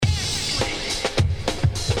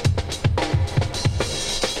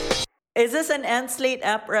Is this an End Slate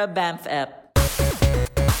app or a Banff app?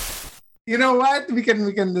 You know what? We can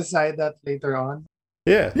decide that later on.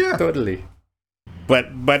 Yeah, Yeah. totally.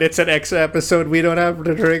 But it's an extra episode we don't have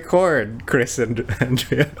to record, Chris and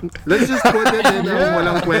Andrea. Let's just put it in ang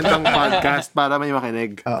walang kwentang podcast para may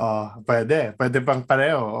makinig. Oo, pwede. Pwede pang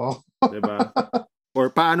pareho. Diba?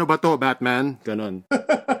 Or paano ba to, Batman? Ganon.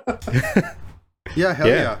 Yeah, hell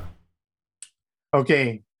yeah.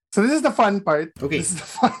 Okay. So this is the fun part. Okay. This is the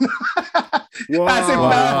fun. Wow. As if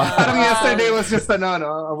parang yesterday was just a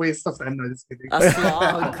waste of time. No, just kidding. A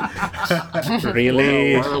slog.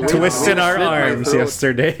 Really Wow. twisting our Slit my arms throat.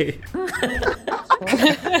 yesterday.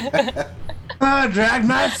 Drag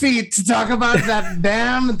my feet to talk about that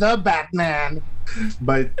damn the Batman.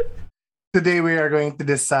 But today we are going to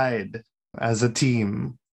decide as a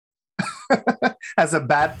team, as a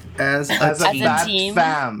bat As as a team. bat team.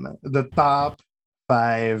 fam, the top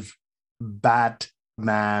 5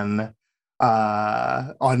 Batman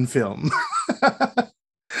on film.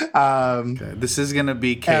 Okay, this is gonna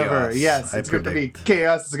be chaos. Ever. Yes, I it's going to be predict.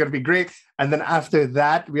 chaos. It's going to be great. And then after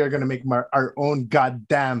that, we are going to make our own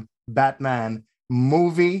goddamn Batman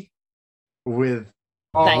movie with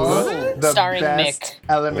all Nice. the Starring best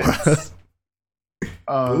elements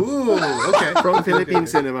of, Ooh, okay. From Philippine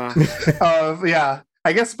cinema. yeah.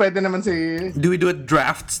 I guess pwede naman si... Do we do it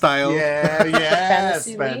draft style? Yeah, yes.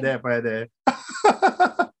 Fantasy Pwede.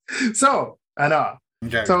 So,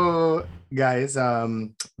 Okay. So, guys,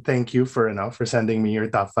 thank you for sending me your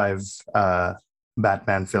top 5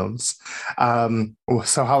 Batman films.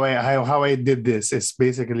 So how I did this is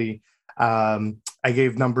basically I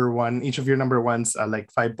gave number 1, each of your number 1s like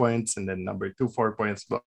 5 points, and then number 2 4 points,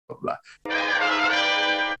 blah blah blah.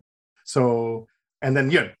 So and then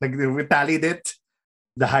like we tallied it.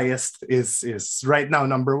 The highest is right now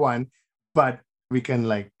number 1, but we can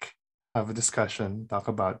like have a discussion, talk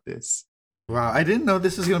about this. Wow, I didn't know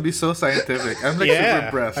this was gonna be so scientific. I'm like super Yeah,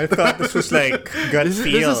 impressed. I thought this was like gut This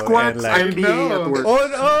feel. is Quark's and like, MBA No. at work. oh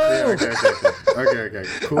no! Okay.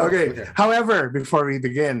 Cool. Okay. However, before we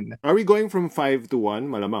begin, Are we going from 5 to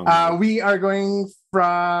 1? Malamang. we are going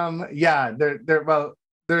from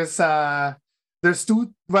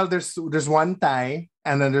there's one tie,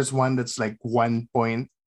 and then there's one that's like 1 point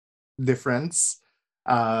difference.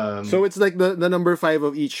 So it's like the number 5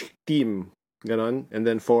 of each team. Ganon. And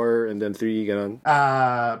then 4, and then 3, ganon.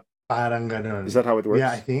 Parang ganon. Is that how it works?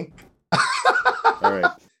 Yeah, I think. All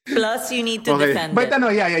right. Plus, you need to Okay. defend But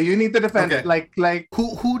it. you need to defend Okay. it. Like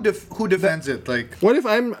Who defends it? Like What if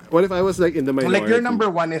I was like in the minority? like your number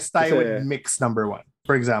 1 is tied Kasi- with Mix number 1,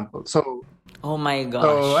 for example. So Oh my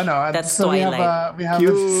gosh. That's so Twilight. we have a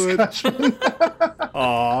Cute. discussion.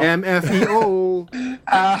 Aw. MFEO.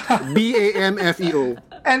 BAMFEO.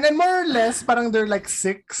 And then more or less, parang there are like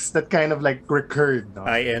 6 that kind of like recurred. No?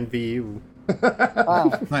 I envy you.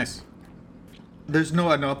 Wow. nice. There's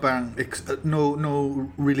no parang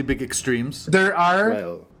no really big extremes. There are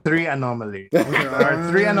Well, 3 anomalies. There are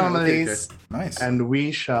 3 anomalies, Okay. Nice. and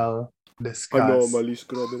we shall discuss. anomalies.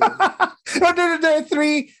 Grabe naman. No, there are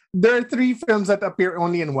 3. There are 3 films that appear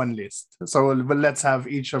only in one list. So let's have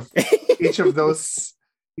each of those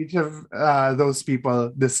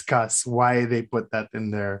people discuss why they put that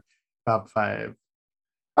in their top 5.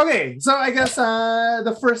 Okay, so I guess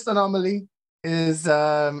the first anomaly is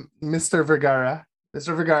Mr. Vergara.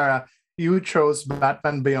 Mr. Vergara, you chose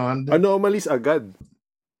Batman Beyond. Anomalies agad.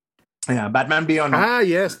 Yeah, Batman Beyond.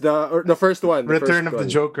 Yes, the first one. The Return first of the one.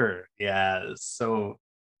 Joker. Yes. So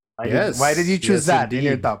Yes. why did you choose Yes, that in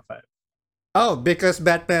your indeed. top 5? Oh, because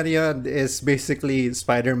Batman Beyond is basically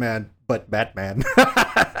Spider-Man, but Batman.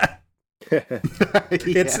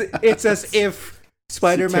 It's as if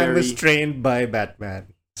Spider-Man was Terry. trained by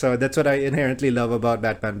Batman. So that's what I inherently love about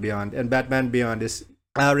Batman Beyond. And Batman Beyond is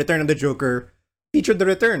Return of the Joker featured the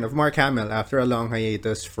return of Mark Hamill after a long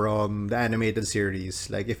hiatus from the animated series.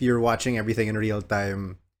 Like if you're watching everything in real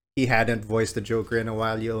time, he hadn't voiced the Joker in a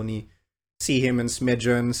while. You only see him in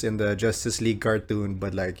smidgens in the Justice League cartoon,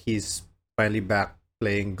 but like he's finally back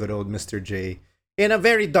playing good old Mr. J in a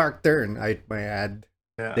very dark turn, I might add.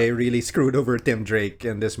 Yeah. They really screwed over Tim Drake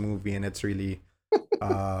in this movie, and it's really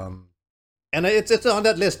and it's on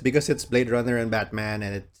that list because it's Blade Runner and Batman,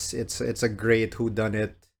 and it's a great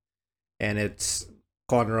whodunit, and it's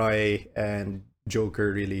Conroy and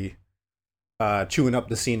Joker really tune up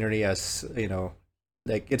the scenery, as you know,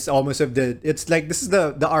 like it's almost it's like this is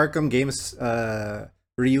the Arkham games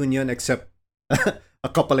reunion, except a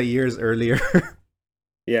couple of years earlier.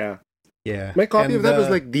 Yeah. Yeah, My copy And, of that was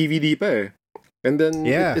like DVD pa eh. And then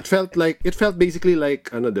Yeah. it felt basically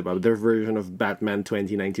like diba, their version of Batman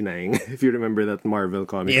 2099 if you remember that Marvel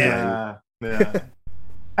comic. Yeah. Yeah.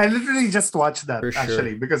 I literally just watched that For sure.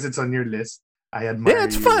 actually because it's on your list. I admire. Yeah,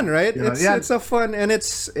 it's fun, right? You know, It's a fun, and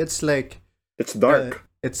it's like It's dark.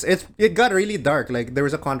 it got really dark. Like there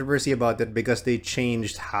was a controversy about it because they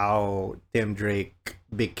changed how Tim Drake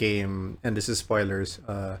became, and this is spoilers,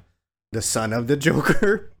 the son of the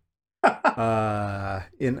Joker.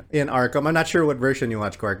 In Arkham. I'm not sure what version you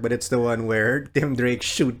watch, Quark, but it's the one where Tim Drake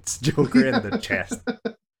shoots Joker in the chest.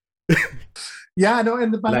 Yeah, no,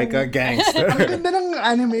 and the Like a gangster. Ang ganda ng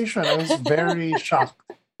animation. I was very shocked.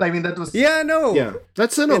 I mean, that was Yeah, no. Yeah.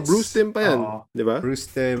 That's Bruce Timm pa yan. Oh. Diba? Bruce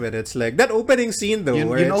Timm, and it's like that opening scene though,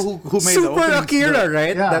 where You know who made the Super opening? Akira,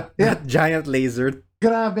 right? Yeah, That giant laser.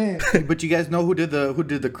 grabe. But you guys know who did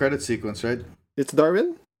the credit sequence, right? It's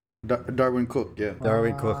Darwin? Darwin Cook. Yeah,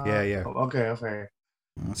 Darwin Cook, yeah. Okay.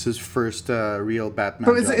 it's his first real Batman.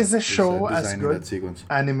 So job, is the show as designing good that sequence.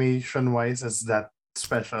 animation-wise as that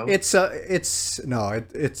special? It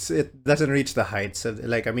doesn't reach the heights of,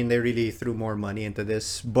 like, I mean, they really threw more money into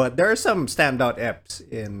this, but there are some standout eps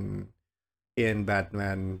in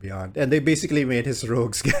Batman Beyond, and they basically made his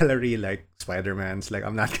rogues gallery like Spider-Man's. Like,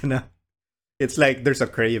 I'm not gonna. It's like there's a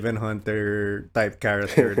Craven Hunter type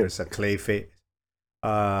character. There's a Clayface.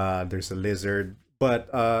 There's a lizard, but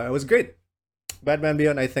it was great. Batman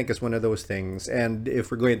Beyond, I think, is one of those things. And if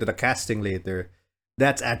we're going to the casting later,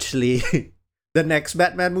 that's actually the next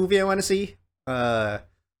Batman movie I want to see. A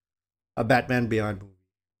Batman Beyond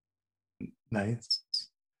movie Nice.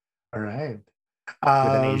 All right.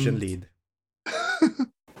 with an Asian lead.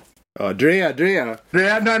 Oh, Drea. Drea,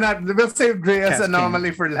 no. We'll save Drea's Casting.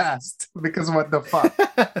 anomaly for last because what the fuck.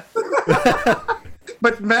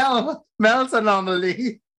 But Mel's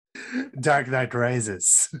anomaly, Dark Knight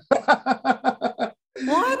Rises.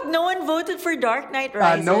 What? No one voted for Dark Knight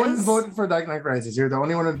Rises? No one voted for Dark Knight Rises. You're the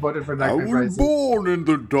only one who voted for Dark I Knight was Rises. born in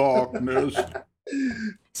the darkness.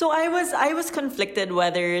 So I was conflicted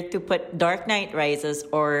whether to put Dark Knight Rises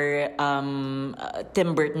or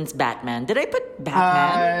Tim Burton's Batman. Did I put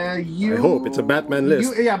Batman? I hope it's a Batman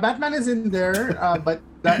list. Yeah, Batman is in there, but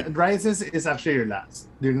that Rises is actually your last.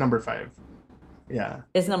 Your number 5. Yeah.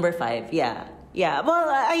 It's number 5. Yeah. Well,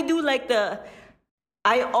 I do like the.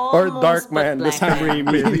 I Or almost Darkman, put the Sam Black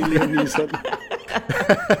Man. Raimi, Liam Neeson.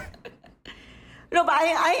 No, but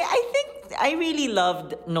I think I really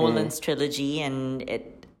loved Nolan's trilogy, and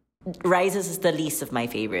Rises is the least of my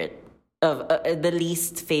favorite the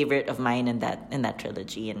least favorite of mine in that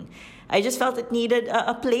trilogy, and I just felt it needed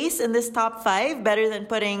a place in this top 5 better than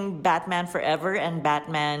putting Batman Forever and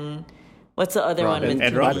Batman. What's the other one? With and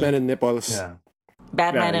TV? Robin. Batman and Nipples. Yeah.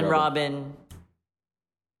 Batman Yeah, and Robin. Robin.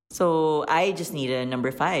 So I just needed a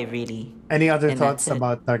number 5, really. Any other And thoughts that's it.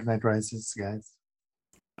 about Dark Knight Rises, guys?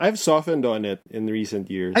 I've softened on it in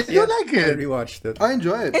recent years. I do like I it. rewatched it. I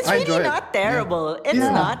enjoy it. It's I really enjoy not terrible. It's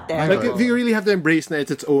Yeah. not Like, terrible. you really have to embrace that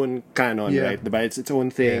it's its own canon, Yeah. right? It's its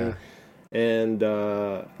own thing. And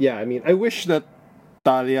I mean, I wish that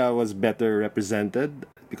Talia was better represented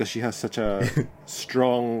because she has such a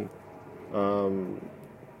strong,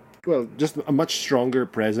 just a much stronger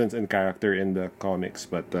presence and character in the comics.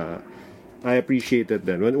 But I appreciate it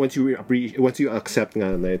then. Once you accept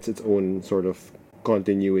nga na it's its own sort of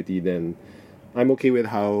continuity, then I'm okay with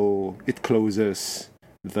how it closes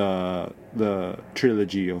the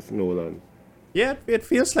trilogy of Nolan. Yeah, it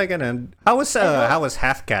feels like an end. How was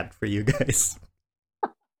Half Cat for you guys?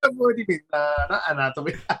 What do you mean?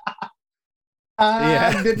 Anatomy.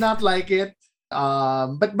 Yeah. I did not like it.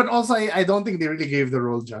 But also I don't think they really gave the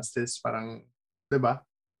role justice. Parang, diba?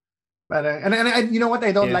 Parang, and I, you know what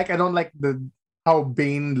I don't Yeah. like? I don't like how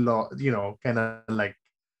Bane kind of like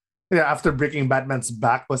after breaking Batman's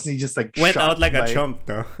back, wasn't he just like Went shot out like a by- chump,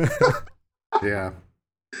 though. Yeah.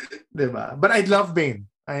 Diba? But I love Bane.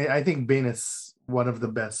 I think Bane is one of the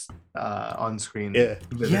best on screen. Yeah.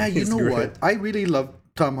 Yeah, you It's know great. what? I really love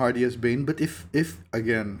Tom Hardy as Bane, but if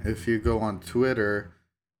you go on Twitter,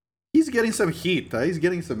 he's getting some heat. He's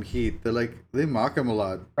getting some heat. They mock him a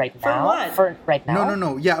lot. Right For now? what? For right now?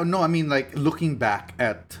 No. Yeah, no, I mean like looking back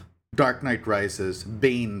at Dark Knight Rises,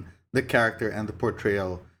 Bane, the character and the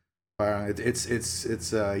portrayal,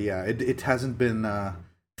 it hasn't been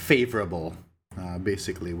favorable.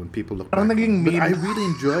 Basically, when people look back, Parang naging but meme. I really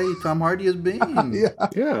enjoy Tom Hardy as Bane. Yeah.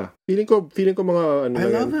 Yeah, feeling ko mga I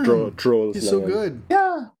love him. trolls. He's so lang yan. good.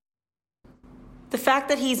 Yeah. The fact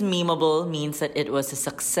that he's memeable means that it was a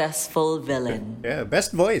successful villain. Yeah,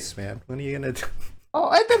 best voice, man. What are you gonna do? Oh,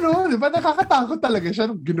 I don't know. Di ba nakakatakot talaga siya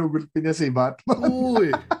nung ginugulpi niya si Batman.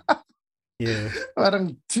 Uy. Yeah.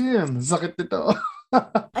 Parang, Jim, sakit nito.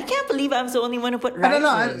 I can't believe I'm the only one who put I don't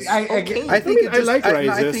know, Rises. I Okay. I think I like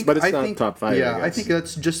Rises, but it's not top 5, I Yeah, I guess. think that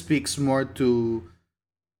just speaks more to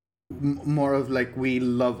more of like we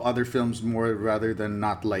love other films more rather than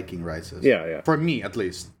not liking Rises. Yeah. For me, at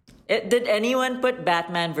least. Did anyone put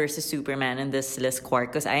Batman versus Superman in this list, Quark?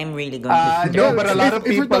 Because I am really going to. No, but a lot of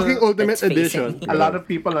If we're talking people, Ultimate Let's face Edition, it. a lot of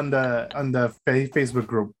people on the Facebook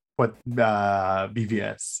group put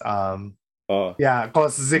BVS. Oh. Yeah,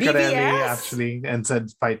 cause Zicarelli BVS? actually and said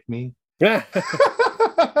fight me. Yeah.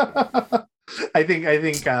 I think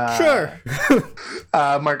Sure.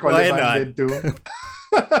 Mark Why Olivan not? did too.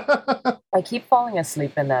 I keep falling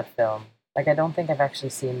asleep in that film. Like, I don't think I've actually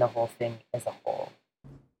seen the whole thing as a whole.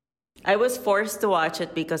 I was forced to watch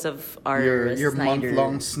it because of our Your Snyder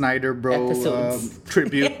month-long Snyder Bro episodes.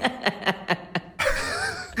 tribute.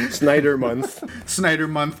 Snyder month. Snyder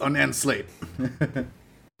month on Enslate.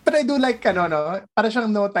 But I do like no, para siyang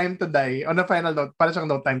No Time to Die. On a final note, para siyang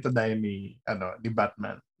No Time to Die ni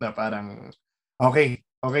Batman. Na parang okay,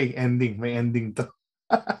 ending, may ending to.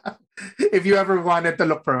 If you ever wanted to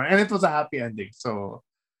look for one, and it was a happy ending, so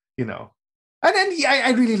And then I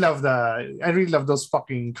really love those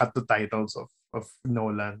fucking cut to titles of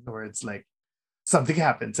Nolan where it's like something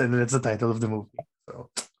happens and then it's the title of the movie. So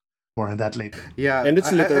more on that later. Yeah, And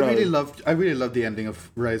it's I literal. really love the ending of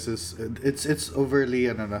Rises. It's overly,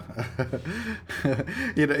 I don't know.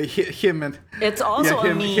 Him and It's also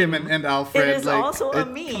a meme. him and Alfred. It is also a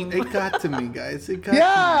meme. It got to me, guys. It got to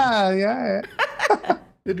Yeah. me.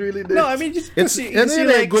 It really did. No, I mean, just It's- you ano yun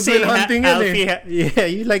eh, like Goodwill saying Hunting yun eh. Yeah,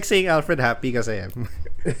 you like saying Alfred happy kasi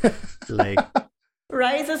like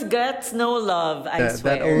Rises gets no love, I that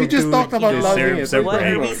swear. old We just dude talked about loving deserves it. a What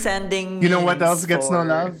are break. we sending? You know what memes else gets no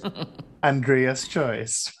for? love? Andrea's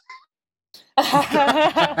Choice.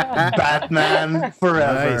 Batman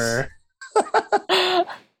Forever.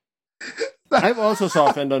 I've also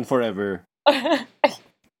softened on Forever.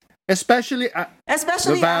 Especially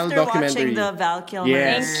Especially The Val after documentary. watching the Val Kilmer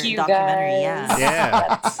Yes. Thank you, documentary. guys.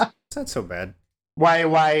 Yeah. It's not so bad. Why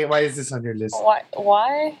is this on your list?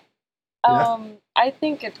 Why? Yeah. I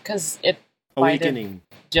think because it might have Awakening.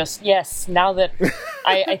 just yes. Now that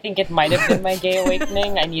I think it might have been my gay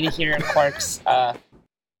awakening. I need to hear Quark's a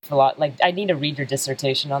lot. Like I need to read your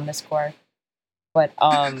dissertation on this, Quark. But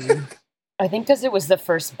I think because it was the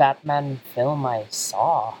first Batman film I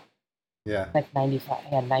saw, Yeah. like 95.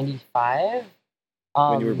 Yeah, 95.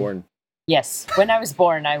 When you were born. Yes, when I was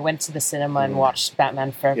born, I went to the cinema and watched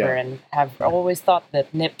Batman Forever, Yeah. and have always thought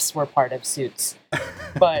that nips were part of suits.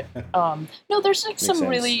 But no, there's like some sense.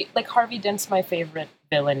 really like Harvey Dent's my favorite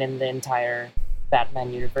villain in the entire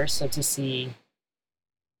Batman universe. So to see,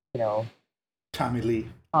 Tommy Lee.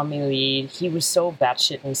 Tommy Lee, he was so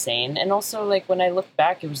batshit insane, and also like when I look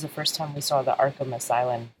back, it was the first time we saw the Arkham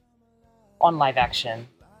Asylum on live action,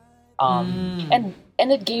 and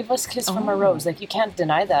it gave us Kiss from a Rose. Like you can't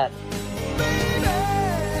deny that.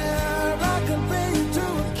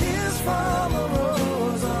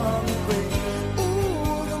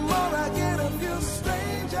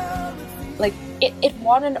 Like it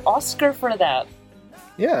won an Oscar for that.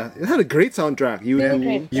 Yeah, it had a great soundtrack. You Very and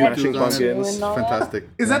great. me, Yeah, Smashing you Pumpkins. and all that. Fantastic.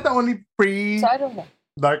 Is that the only So I don't know.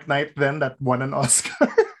 Dark Knight then that won an Oscar?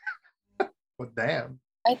 Oh damn.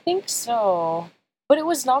 I think so, but it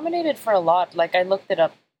was nominated for a lot. Like I looked it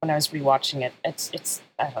up when I was rewatching it. It's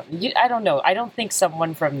I don't know. I don't think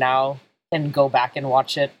someone from now can go back and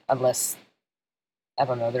watch it unless I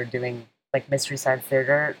don't know they're doing like Mystery Science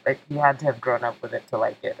Theater. Like you had to have grown up with it to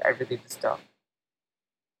like it. I really just don't.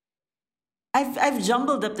 I've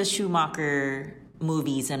jumbled up the Schumacher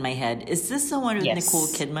movies in my head. Is this the one with Yes. Nicole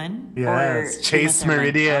Kidman? Yes. Or Chase Uma Thurman?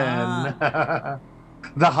 Meridian. Ah.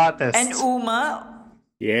 The hottest. And Uma.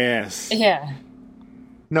 Yes. Yeah,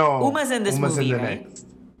 No. Uma's in this movie, the right? next.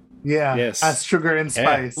 Yeah. Yes. As Sugar and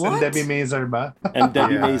Spice. And What? Debbie Mazar ba? And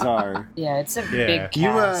Debbie Yeah. Mazar. yeah. It's a Yeah. big You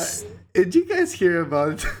cast. did you guys hear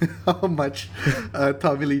about how much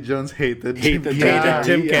Tommy Lee Jones hated Hated Yeah.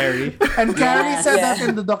 Jim Carrey. And Carrie Yeah. said Yeah. that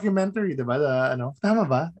in the documentary, diba? Tama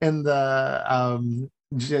ba? In the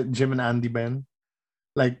Jim and Andy Ben.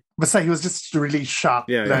 Like, basta he was just really shocked.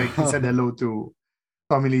 Yeah, Like, he said hello to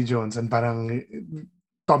Tommy Lee Jones and parang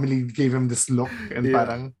Tommy Lee gave him this look and Yeah.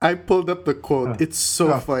 parang I pulled up the quote. It's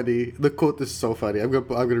so Oh. funny. The quote is so funny. I'm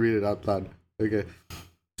gonna read it out loud. Okay.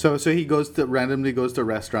 So he randomly goes to a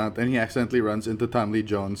restaurant and he accidentally runs into Tommy Lee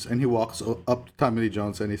Jones and he walks up to Tommy Lee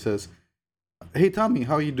Jones and he says, "Hey Tommy,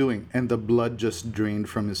 how are you doing?" And the blood just drained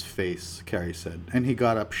from his face, Carrie said. And he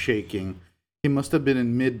got up shaking. He must have been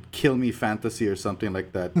in mid kill me fantasy or something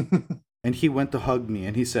like that. And he went to hug me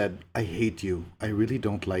and he said, "I hate you. I really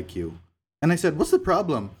don't like you." And I said, "What's the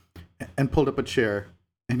problem?" And pulled up a chair.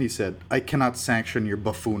 And he said, "I cannot sanction your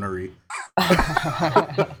buffoonery."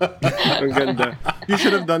 Ang ganda. You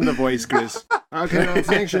should have done the voice, Chris. Okay, I'll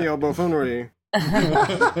sanction your buffoonery.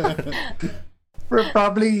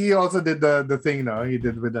 Probably he also did the thing, no? He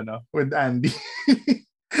did with Andy.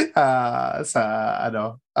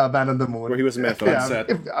 Sa Man on the Moon. Where he was meth Yeah, on set.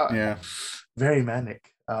 Yeah. very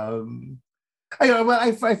manic. I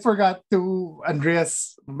forgot to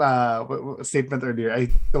Andrea's statement earlier. I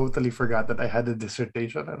totally forgot that I had a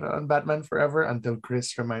dissertation on Batman Forever until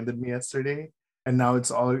Chris reminded me yesterday, and now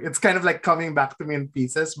it's kind of like coming back to me in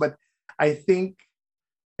pieces. But I think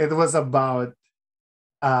it was about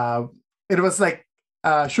it was like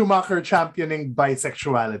Schumacher championing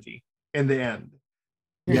bisexuality in the end.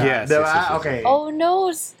 Yes, diba? yes, yes, yes. Okay. Oh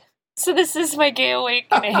no! So this is my gay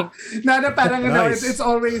awakening. Na parang Nice. it's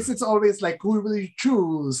always like, who will you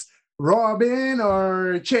choose? Robin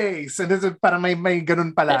or Chase? And this is parang may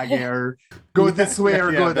ganun palagi, or go this way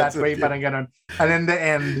or Yeah, go that that's it, way, yeah. parang ganun. And in the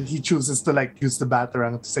end, he chooses to like use the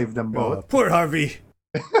Batarang to save them both. Poor Harvey.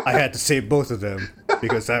 I had to save both of them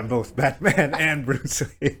because I'm both Batman and Bruce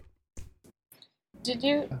Wayne. Did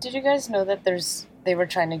you guys know that they were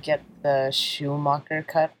trying to get the Schumacher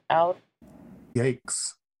cut out?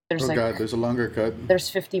 Yikes. There's Oh god, there's a longer cut. there's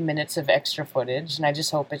 50 minutes of extra footage, and I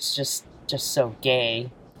just hope it's just so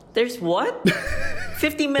gay. There's what?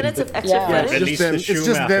 50 minutes of extra Yeah. At footage? least the It's just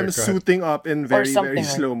Schumacher them cut. suiting up in very, something very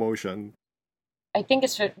like- slow motion. I think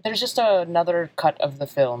there's just another cut of the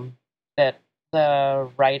film that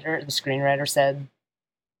the screenwriter said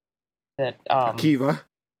that Akiva?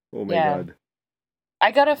 Oh my yeah. god. I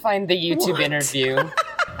gotta find the YouTube What? interview,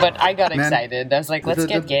 but I got Man, excited. I was like, let's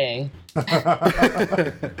get gay.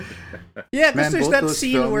 Yeah, Man, because there's both that those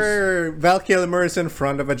scene films- where Val Kilmer is in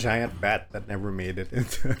front of a giant bat that never made it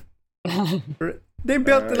into. They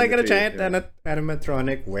built like a I see, giant yeah.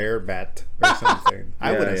 animatronic werebat or something.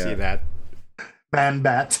 I Yeah, wouldn't yeah. see that. Man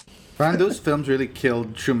Bat. Man, those films really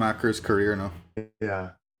killed Schumacher's career, no?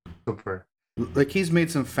 Yeah. Super. Like, he's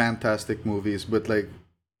made some fantastic movies, but like,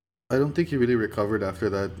 I don't think he really recovered after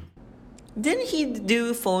that. Didn't he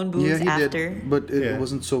do phone booth Yeah, he after? did, but it Yeah.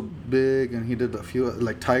 wasn't so big, and he did a few,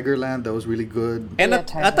 like Tigerland, that was really good. And Yeah, a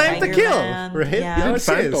Time to Tigerland, Kill, right? yeah. That He did was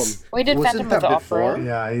Phantom. his. We did Wasn't Phantom that of the before? Opera.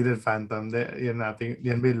 Yeah, he did Phantom. Yan natin,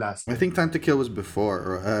 yan ba yung last I think Time to Kill was before,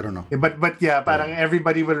 or I don't know. but yeah, parang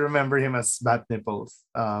everybody will remember him as Bat Nipples.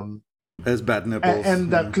 As Bad Nipples. And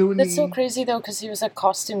yeah. Clooney. That's so crazy though, because he was a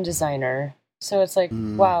costume designer. So it's like,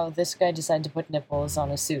 wow, this guy decided to put nipples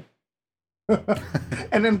on a suit.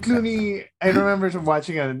 And then Clooney, I remember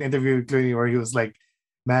watching an interview with Clooney where he was like,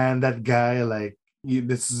 "Man, that guy, like,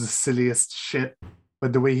 this is the silliest shit."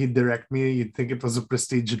 But the way he direct me, you'd think it was a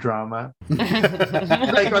prestige drama.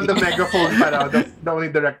 Like on the megaphone, parang the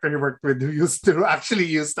only director he worked with who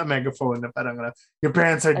actually used a megaphone. Na parang, your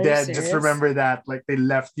parents are Are you dead. Just serious? remember that. Like they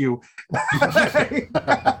left you.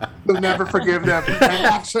 You'll never forgive them. And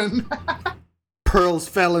action.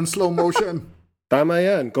 Pearls fell in slow motion. Tama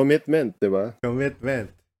yan. Commitment, di ba?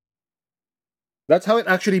 Commitment. That's how it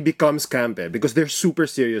actually becomes camp, because they're super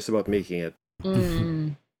serious about making it.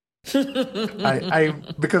 Mm. I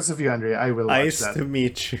because of you, Andrea, I will watch Nice that to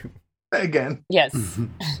meet you. again. Yes.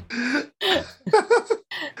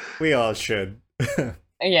 We all should.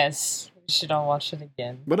 Yes. We should all watch it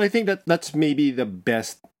again. But I think that's maybe the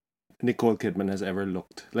best Nicole Kidman has ever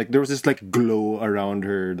looked. Like, there was this like glow around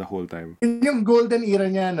her the whole time. Yung golden era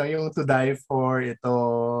niya, no, yung To Die For,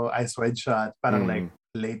 ito, Ice Wide Shut, parang like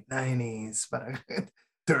late 90s, parang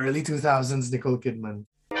to early 2000s Nicole Kidman.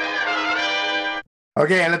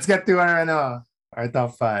 Okay, let's get to our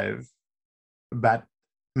top 5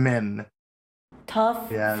 Batmen. Top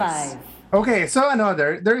Yes. 5. Okay, so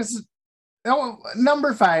there's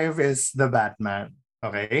number 5 is the Batman.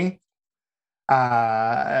 Okay,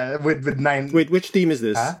 with 9. Wait, which team is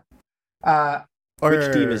this? Huh? Or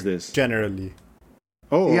Which team is this? Generally.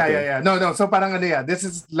 Oh, Yeah, okay. yeah. No. So parang this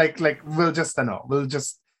is like we'll just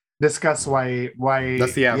discuss why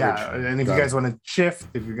That's the average. Yeah, and if Got you guys want to shift,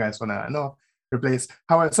 if you guys want to replace.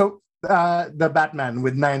 However, so the Batman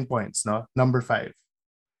with 9 points, no, number 5.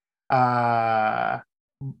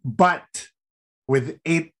 But with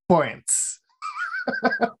 8 points,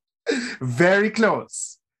 very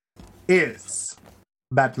close, is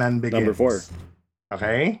Batman Begins. Number 4.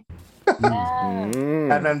 Okay. Yeah.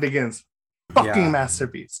 Batman Begins. Fucking Yeah.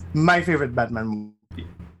 masterpiece. My favorite Batman movie.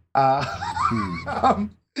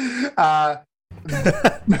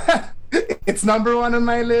 It's number 1 on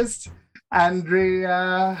my list.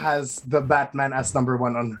 Andrea has the Batman as number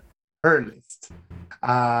 1 on her list.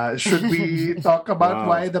 Should we talk about Wow.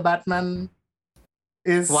 why the Batman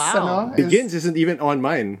is Wow. Begins isn't even on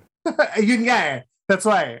mine. Yun nga eh. That's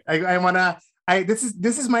why I wanna.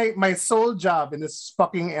 This is my sole job in this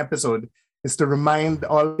fucking episode is to remind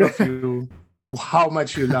all of you how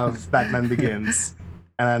much you love Batman Begins.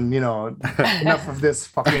 And, enough of this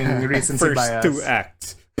fucking recency First bias. 2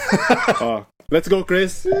 acts. Let's go,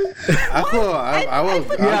 Chris. I will.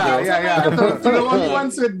 Yeah. For the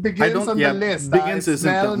ones with Begins on the list. Begins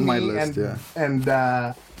isn't Mel, on my me, list. and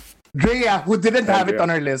Drea, who didn't have it on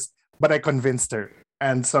her list, but I convinced her.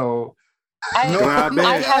 And so...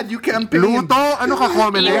 You campaigned. Luto? Ano ka,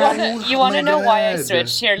 Comelec? You wanna know why I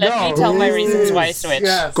switched? Here, let me tell my reasons why I switched.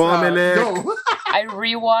 Yes, Comelec. go. I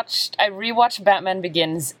rewatched Batman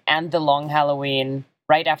Begins and The Long Halloween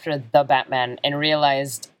right after The Batman and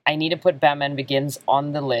realized I need to put Batman Begins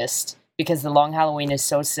on the list because The Long Halloween is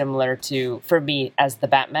so similar for me as The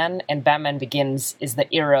Batman, and Batman Begins is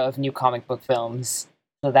the era of new comic book films.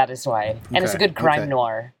 So that is why. And it's a good crime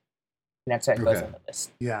noir. And that's why it goes on the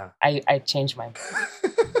list. Yeah. I changed mine.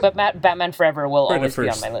 But Batman Forever will For the always be on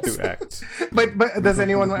first my list. 2 acts. But does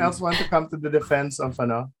anyone else want to come to the defense of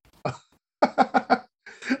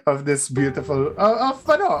of this beautiful of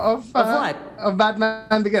what? Of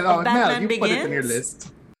Batman Begins. Oh, Mel, you put it in your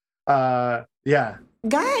list. Yeah.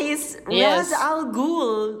 Guys, Yes. Ra's al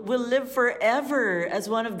Ghul will live forever as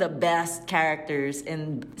one of the best characters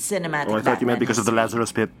in cinematic Oh, I thought you meant Batman because of the history.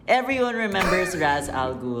 Lazarus Pit. Everyone remembers Ra's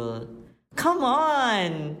al Ghul. Come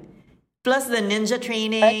on! Plus the ninja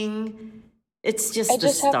training. It's just I the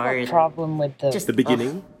just have start. a problem with The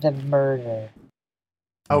beginning, the murder.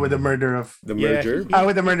 Oh, with the murder of... the merger.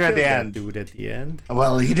 with the murder at the That end. dude at the end.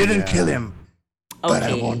 Well, he didn't kill him, but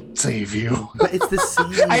I Okay. won't save you. But it's the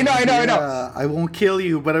same. I know. Yeah, I won't kill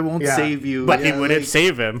you, but I won't Yeah. save you. But he Yeah, wouldn't like,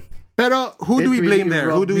 save him. Pero who It do we really blame there?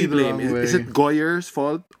 Who rubbed do we me the blame? wrong Is way. it Goyer's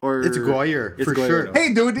fault or It's Goyer, It's for Goyer, sure. no?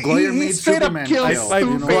 Hey, dude, Goyer he made straight Superman up kills fail. Fight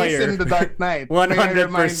Two-Face Goyer. in The Dark Knight.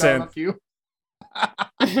 100%.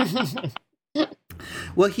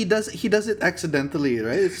 Well, he does it accidentally,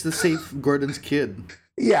 right? It's to save Gordon's kid.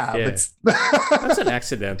 Yeah, Yeah. but That's an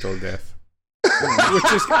accidental death. Which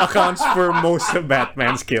just accounts for most of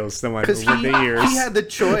Batman's kills naman Because over the years. he had the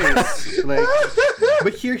choice.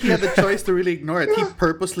 But here he had the choice to really ignore it. He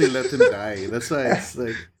purposely let him die. That's why it's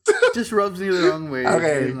like just rubs me the wrong way.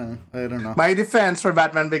 Okay. I don't know. my defense for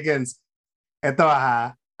Batman Begins. Ito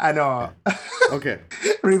Okay.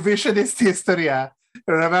 revisionist history.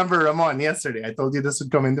 Remember, Ramon, yesterday I told you this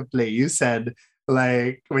would come into play. You said,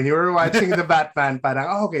 like, when you were watching the Batman, parang,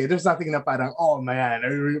 okay, there's nothing na parang, oh man,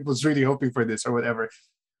 was really hoping for this or whatever.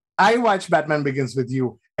 I watched Batman Begins with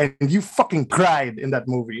you, and you fucking cried in that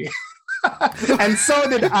movie. And so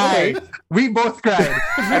did I. We both cried.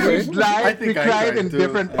 And we I think I cried cried in too.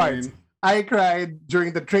 different I parts. mean- I cried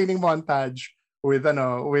during the training montage with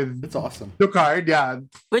It's awesome. Lucard, yeah.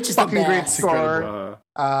 Which is the Fucking great best. score.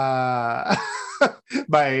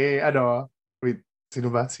 By wait, sino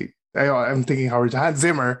ba? I'm thinking Howard Hans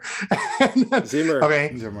Zimmer. Zimmer.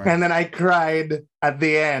 Okay. Zimmer. And then I cried at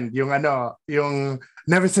the end, yung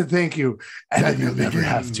never said thank you, and then you'll never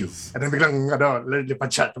have to. And then biglang lipat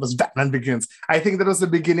siya, tapos Batman Begins. I think that was the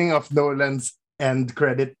beginning of Nolan's end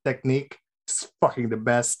credit technique. It's fucking the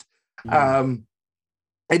best.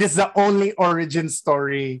 It is the only origin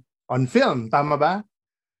story on film, tama ba?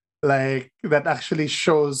 Like, that actually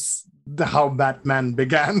shows how Batman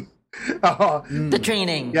began. The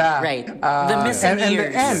training. Yeah. Right. The missing and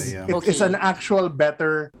years. the end, Yeah. it's an actual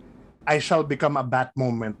better I shall become a Bat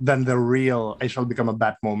moment than the real I shall become a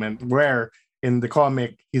Bat moment, where in the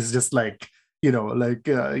comic he's just like,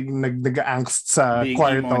 nag-angst sa Being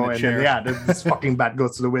kwarto, emo in a and chair. then this fucking bat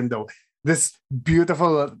goes to the window. This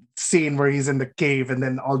beautiful scene where he's in the cave and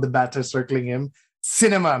then all the bats are circling him.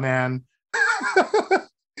 Cinema, man.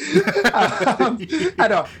 I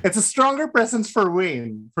know it's a stronger presence for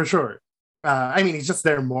Wayne for sure. I mean, he's just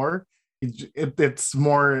there more. It's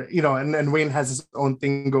more, and Wayne has his own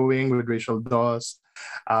thing going with Rachel Dawes.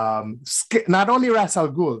 Not only Ra's al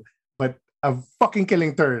Ghul, but a fucking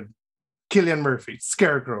killing third, Cillian Murphy,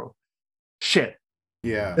 Scarecrow. Shit.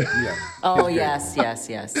 Yeah. Oh, yes.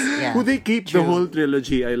 Yeah. Who they keep the whole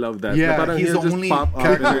trilogy. I love that. Yeah, Na parang he's he'll the just only pop up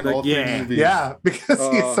character and in you're all like, three yeah. movies. Yeah, because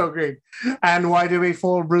he's Oh. so great. And why do we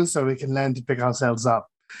fall, Bruce? So we can learn to pick ourselves up.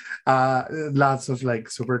 Lots of like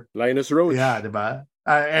super, Linus Roach. yeah, diba?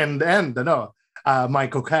 And my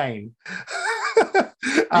cocaine.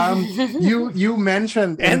 You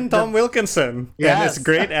mentioned And Tom Wilkinson. And Yes. his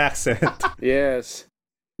great accent. Yes.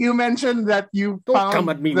 you mentioned that you Don't found come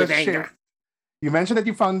at me the with anger. shift. You mentioned that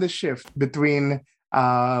you found the shift between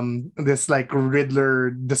this like Riddler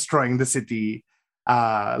destroying the city,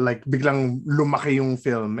 like biglang lumaki yung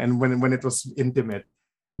film, and when it was intimate.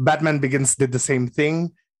 Batman Begins did the same thing.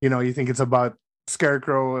 You think it's about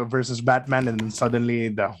Scarecrow versus Batman, and then suddenly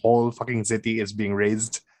the whole fucking city is being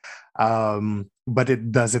raised. but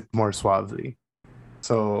it does it more suavely.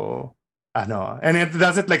 So, and it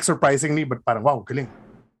does it like surprisingly, but parang wow, galing.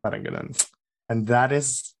 Parang ganun. And that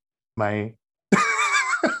is my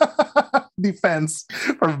defense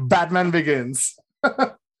for Batman Begins.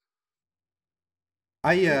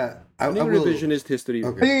 I Yung will. revisionist history.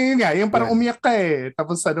 Okay. Yun nga, yung parang Right. umiyak ka eh.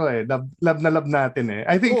 Tapos love na love natin eh.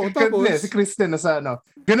 I think tapos- si Kristen nasa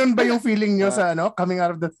ganun ba yung feeling nyo sa coming out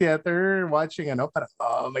of the theater, watching parang,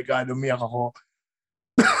 oh my God, umiyak ako.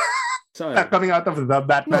 So, Coming out of the no,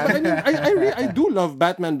 Batman. but I mean, I do love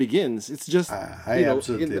Batman Begins. It's just I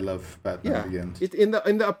absolutely love Batman yeah. Begins. In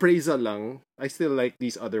the appraisal lang, I still like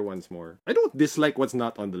these other ones more. I don't dislike what's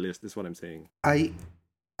not on the list. Is what I'm saying. I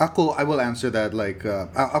will answer that like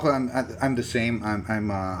I'm the same.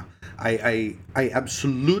 I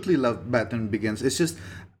absolutely love Batman Begins. It's just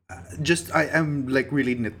I am like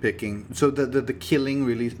really nitpicking. So the killing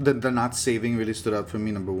really the not saving really stood out for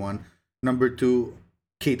me. Number one, number two,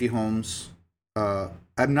 Katie Holmes. I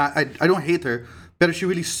don't hate her, but she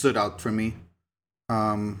really stood out for me.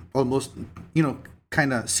 Almost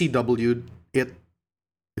kind of CW'd it,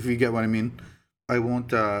 if you get what I mean. I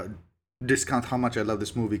won't discount how much I love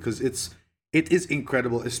this movie because it is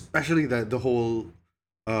incredible, especially the whole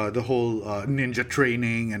ninja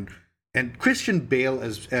training and Christian Bale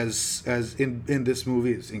as in this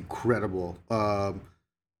movie is incredible.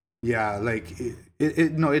 Yeah, like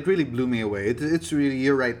it really blew me away. It's really,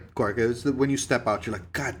 you're right, Quark. When you step out, you're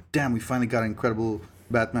like, God damn, we finally got an incredible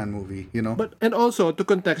Batman movie. But and also to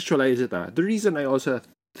contextualize it, the reason I also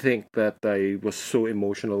think that I was so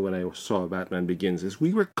emotional when I saw Batman Begins is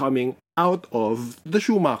we were coming out of the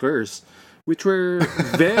Schumachers, which were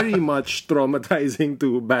very much traumatizing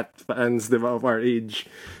to Bat fans of our age.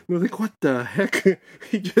 We're like, what the heck?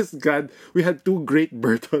 We had two great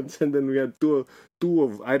Burtons, and then we had two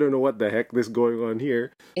of I don't know what the heck is going on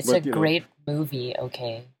here. It's But, a great movie,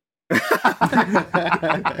 okay?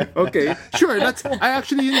 Okay, sure.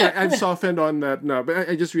 I've softened on that now, but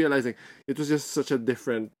I just realizing it was just such a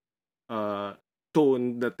different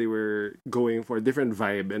tone that they were going for, different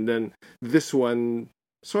vibe, and then this one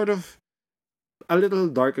sort of a little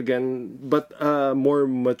dark again, but more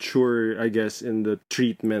mature, I guess, in the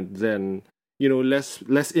treatment than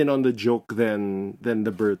less in on the joke than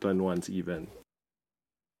the Burton ones even.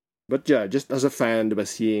 But yeah, just as a fan, but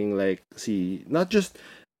seeing not just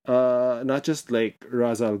like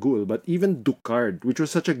Ra's al Ghul, but even Ducard, which was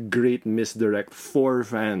such a great misdirect for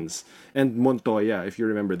fans, and Montoya, if you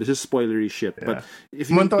remember, this is spoilery shit. Yeah. But if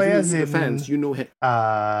you the fans, as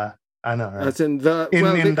in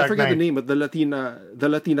I forget the name, but the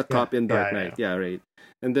Latina cop in Dark Knight, yeah, right.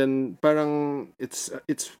 And then parang it's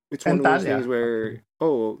one of those things where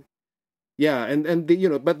and they,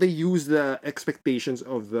 but they use the expectations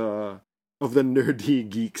of the nerdy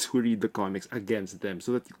geeks who read the comics against them,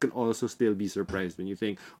 so that you can also still be surprised when you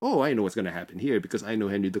think, oh, I know what's gonna happen here because I know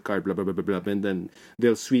Henry Ducard, blah blah blah blah blah, and then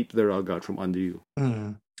they'll sweep the rug out from under you.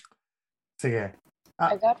 So yeah,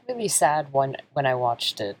 I got really sad when I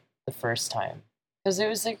watched it the first time because it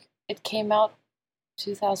was like it came out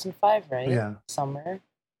 2005, right? Yeah, summer.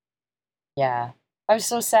 Yeah, I was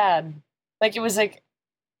so sad. Like it was like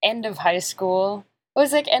end of high school. It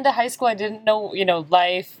was like end of high school. I didn't know,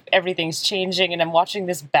 life, everything's changing, and I'm watching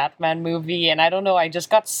this Batman movie, and I don't know. I just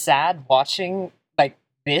got sad watching like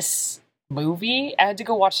this movie. I had to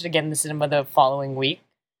go watch it again in the cinema the following week.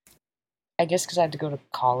 I guess because I had to go to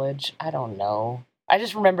college. I don't know. I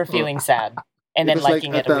just remember feeling sad and then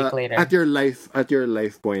liking it a week later. At your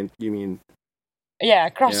life point, you mean? Yeah,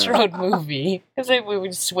 crossroad movie. Because we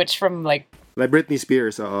would switch from like Britney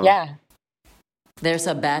Spears. Yeah. There's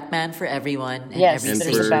a Batman for everyone. And yes, and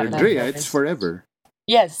there's for a Batman. Andrea, it's forever.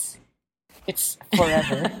 Yes, it's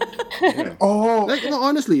forever. Yeah. Oh,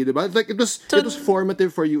 honestly, like it was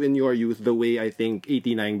formative for you in your youth, the way I think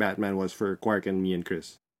 '89 Batman was for Quark and me and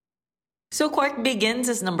Chris. So Quark Begins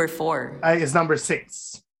is number 4. It's number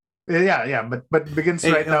 6. Yeah, but Begins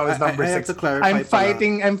right now is number 6. Have to clarify I'm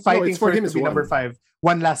fighting for him to be number 5.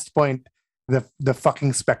 One last point. The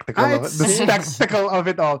fucking spectacle of it. The spectacle of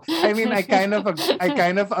it all. I mean, I kind of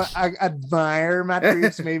admire Matt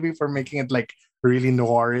Reeves maybe for making it like really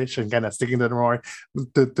noirish and kind of sticking to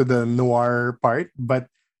the noir part, but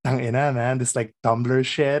man, this like Tumblr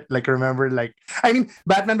shit. Like remember,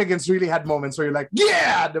 Batman Begins really had moments where you're like,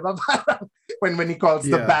 yeah, diba? when he calls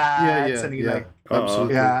the bats and he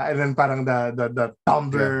absolutely. and then parang the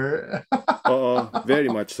Tumblr. Very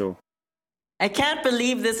much so. I can't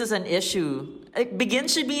believe this is an issue.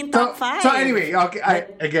 Begins should be in top 5. So anyway, okay.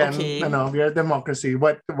 We are a democracy.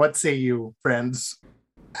 What say you, friends?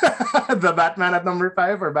 The Batman at number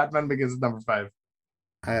 5 or Batman Begins at number 5?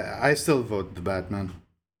 I still vote the Batman.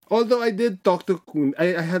 Although I did talk to Kun,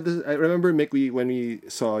 I had this. I remember Mick. When we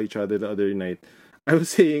saw each other the other night, I was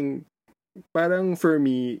saying, parang for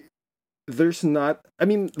me, there's not. I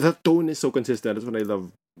mean, the tone is so consistent. That's what I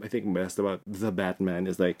love. I think best about the Batman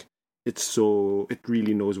is like it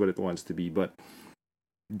really knows what it wants to be, but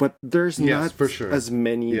there's not for sure. as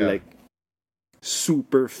many like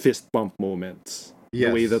super fist bump moments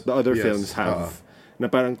the way that the other films have. Na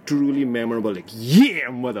parang truly memorable, like yeah,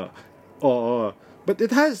 mother. Oh, but it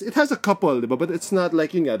has a couple, diba? But it's not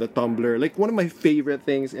like the Tumblr. Like one of my favorite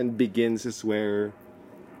things in Begins is where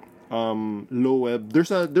Loeb it's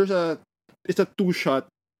a 2-shot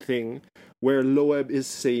thing where Loeb is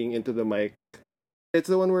saying into the mic. It's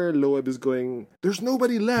the one where Loeb is going, there's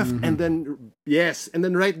nobody left, and then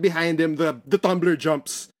right behind him the tumbler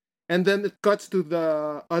jumps. And then it cuts to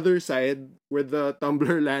the other side where the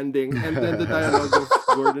tumbler landing, and then the dialogue of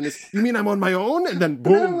Gordon is, "You mean I'm on my own?" And then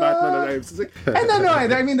boom, Batman arrives. It's like, and then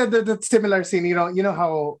I mean the similar scene. You know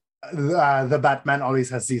how the Batman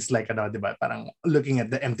always has these like diba, parang looking at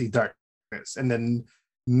the empty darkness, and then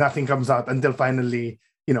nothing comes out until finally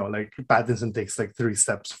like Pattinson takes like 3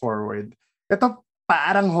 steps forward. Ito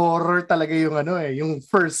parang horror talaga yung yung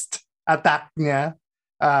first attack niya.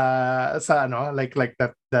 Sa like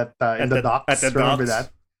that in the docks. Remember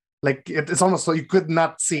that? Like it's almost so you could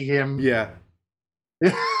not see him. Yeah.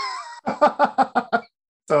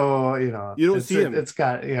 So you don't see him. It's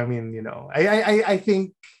got. I mean, I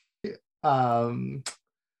think wala.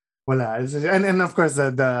 And of course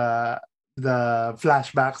the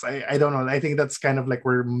flashbacks. I don't know. I think that's kind of like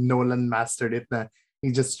where Nolan mastered it. Na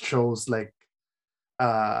he just shows like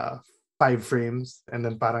 5 frames, and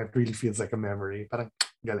then parang it really feels like a memory. Parang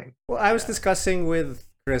galing. Well, I was discussing with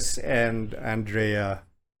Chris and Andrea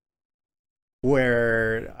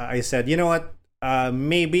where I said, you know what?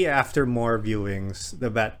 Maybe after more viewings,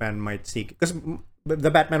 the Batman might seek, because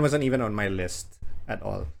the Batman wasn't even on my list at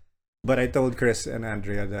all. But I told Chris and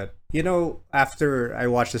Andrea that after I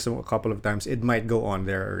watched this a couple of times, it might go on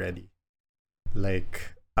there already.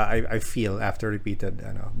 Like I feel after repeated,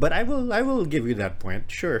 but I will give you that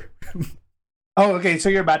point, sure. Oh, okay. So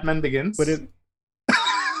your Batman Begins. Put it.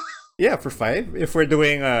 Yeah, for 5. If we're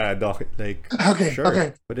doing a doc, like okay, sure,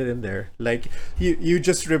 okay. Put it in there. Like you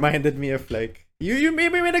just reminded me of like you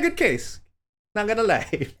maybe made a good case. Not gonna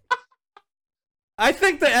lie. I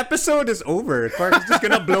think the episode is over. Clark is just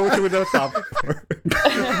gonna blow through the top 4.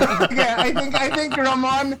 Yeah, I think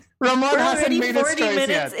Ramon hasn't made his 40 choice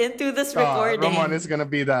minutes yet. into this recording. Ramon is gonna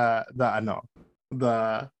be the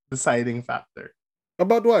deciding factor,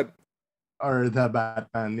 About what? or the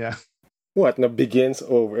Batman. Yeah. What? Na Begins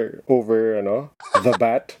over the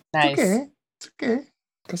Bat? Nice. It's okay.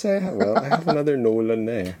 Because I have another Nolan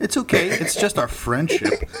na eh. It's okay. It's just our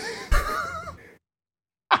friendship.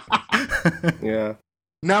 Yeah.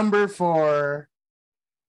 Number 4,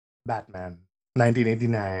 Batman,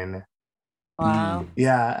 1989. Wow.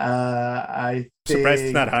 Yeah, I think, Surprised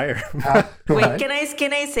it's not higher. Wait, what?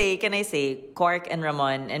 can I say Quark and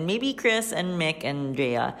Ramon and maybe Chris and Mick and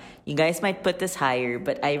Andrea, you guys might put this higher,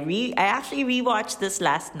 but I actually rewatched this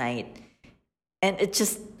last night, and it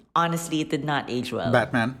just honestly it did not age well.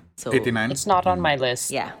 Batman, So 89. It's not on my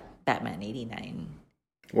list. yeah, Batman 89.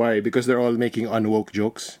 Why? Because they're all making unwoke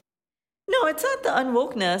jokes? No, it's not the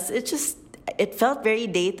unwokeness. It felt very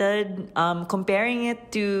dated. Comparing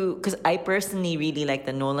it to, because I personally really like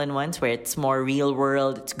the Nolan ones where it's more real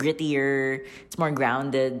world, it's grittier, it's more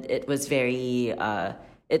grounded. It was very,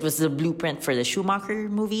 it was the blueprint for the Schumacher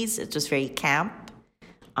movies. It was very camp,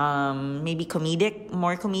 maybe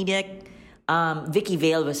more comedic. Vicky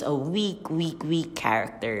Vale was a weak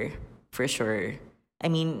character for sure. I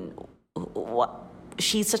mean,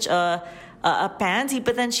 she's such a pansy,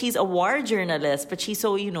 but then she's a war journalist, but she's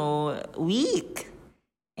so weak.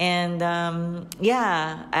 And I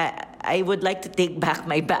would like to take back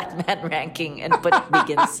my Batman ranking and put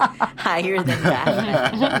Begins higher than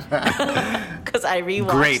Batman because I rewatched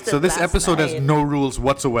Great. it So this last episode has night. no rules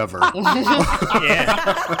whatsoever.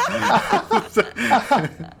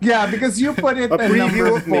 Yeah, because you put it A at number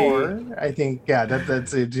preview of 4. I think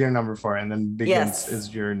that's it, your number 4, and then Begins Yes.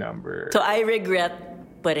 is your number. So I regret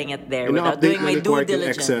putting it there You know, without update doing my ulit due Quark in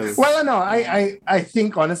diligence. Excel. Well, no, I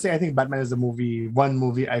think honestly, I think Batman is the one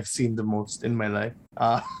movie I've seen the most in my life.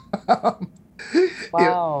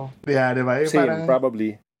 Wow. Yeah, diba? Yung Same, parang,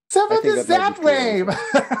 probably. Seven I think is that that might be way.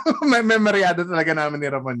 May memoryado talaga namin ni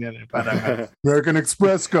Ramon yan. Parang American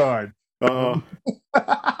Express card. Put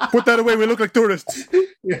that away, we look like tourists.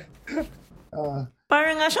 Yeah.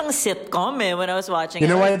 Parang nga siyang sitcom when I was watching You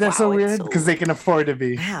it. know why Like, they're so wow, it's weird? Because they can afford to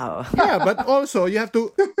be. Wow. Yeah, but also you have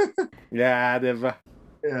to. Yeah, diba?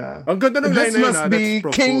 Yeah. Ang ganda ng This line na yun, must that's be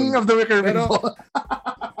profound. king of the wicker Pero- people.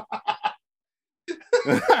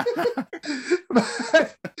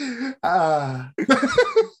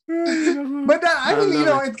 But I mean, you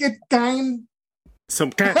know, it kind. It's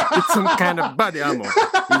some kind of body armor.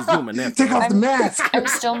 He's human. Take off the mask. I'm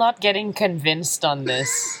still not getting convinced on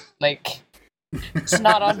this. Like, it's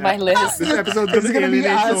not on my list. This episode's It's gonna gonna be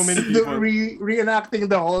alienate us so many people. reenacting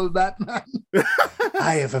the whole Batman.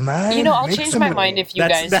 I have a mind. You know, I'll make change some my money. mind if you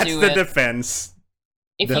That's guys do the it. defense.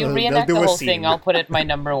 If they'll- you they'll reenact do the a whole scene. thing, I'll put it my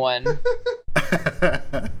number one.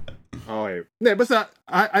 Okay. Yeah, basta,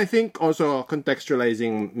 I think also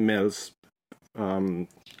contextualizing Mel's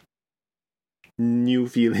new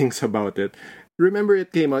feelings about it. Remember,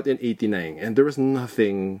 it came out in 89 and there was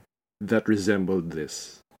nothing that resembled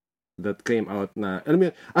this. That came out na, I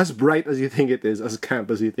mean, as bright as you think it is, as camp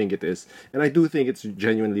as you think it is. And I do think it's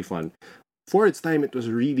genuinely fun. For its time, it was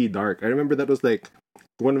really dark. I remember that was like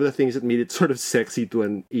one of the things that made it sort of sexy to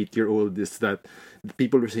an 8-year-old is that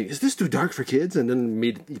people were saying, "Is this too dark for kids?" And then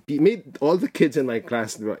made all the kids in my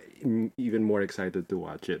class even more excited to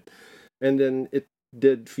watch it. And then it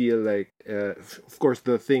did feel like, of course,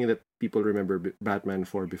 the thing that people remember Batman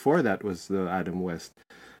for before that was the Adam West,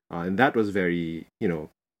 and that was very,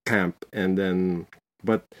 camp. And then,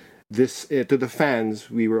 but this to the fans,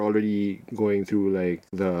 we were already going through like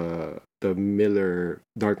the Miller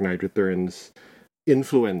Dark Knight Returns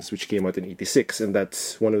influence, which came out in 86, and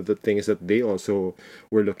that's one of the things that they also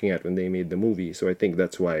were looking at when they made the movie. So I think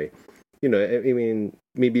that's why, I mean,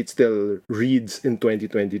 maybe it still reads in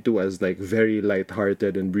 2022 as like very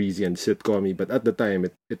lighthearted and breezy and sitcom-y, but at the time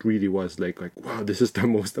it really was like wow, this is the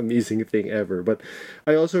most amazing thing ever. But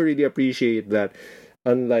I also really appreciate that,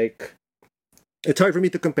 unlike, it's hard for me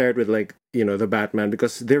to compare it with like, the Batman,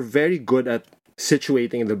 because they're very good at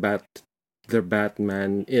situating the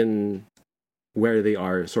Batman in where they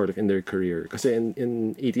are sort of in their career. Because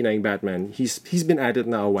in 89 Batman, he's been at it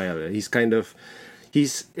now a while. I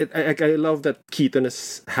love that Keaton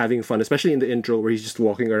is having fun, especially in the intro where he's just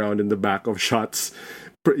walking around in the back of shots,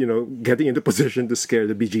 getting into position to scare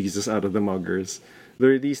the bejesus out of the muggers.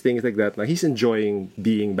 There are these things like that. Now he's enjoying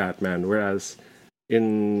being Batman, whereas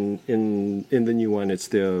in the new one, it's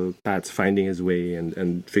still Pat's finding his way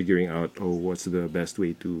and figuring out, what's the best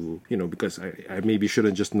way to, because I maybe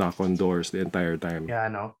shouldn't just knock on doors the entire time. Yeah,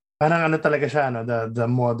 no. Parang talaga siya, the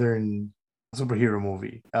modern superhero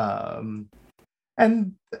movie.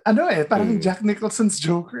 And parang Jack Nicholson's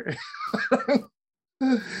Joker.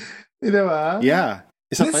 Diba? Yeah.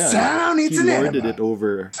 Isa This pa yan. sound needs He an lorded enema. it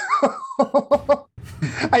over.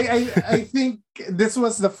 I think this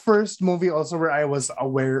was the first movie also where I was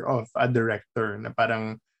aware of a director na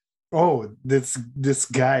parang, this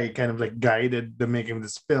guy kind of like guided the making of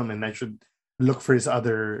this film, and I should look for his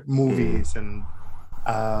other movies and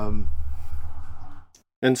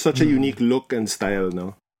such a unique look and style,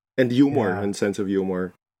 no? And humor, Yeah. and sense of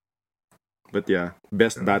humor. But yeah,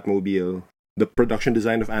 best Batmobile. The production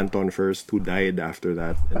design of Anton First, who died after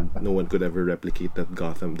that, and no one could ever replicate that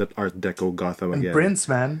Art Deco Gotham and again. Prince,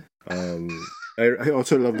 man. I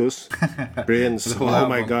also love those Prince. The whole Oh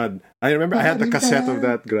my album. god! I remember I had the cassette of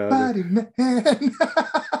that. Grabe. Body man.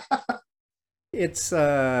 It's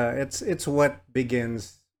what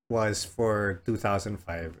Begins was for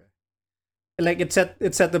 2005. Like it set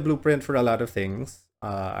the blueprint for a lot of things.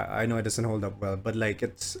 I know it doesn't hold up well, but like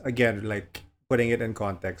it's again like putting it in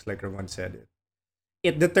context, like Ramon said,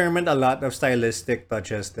 it determined a lot of stylistic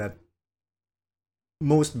touches that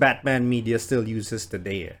most Batman media still uses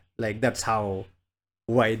today. Like that's how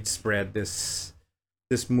widespread this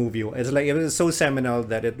movie was. It's like it was so seminal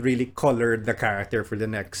that it really colored the character for the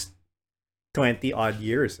next 20 odd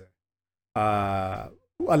years.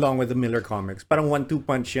 Along with the Miller comics. Parang 1-2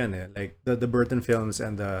 punch yan eh. Like the Burton films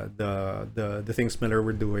and the things Miller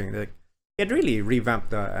were doing. Like it really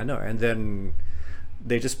revamped the and then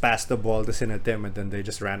they just passed the ball to Cinetim and then they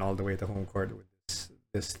just ran all the way to home court with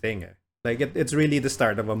this thing. Eh. Like it's really the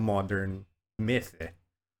start of a modern myth. Eh.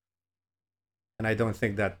 And I don't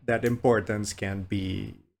think that importance can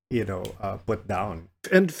be, put down.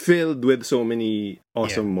 And filled with so many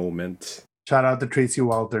awesome moments. Shout out to Tracy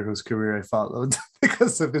Walter, whose career I followed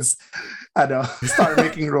because of his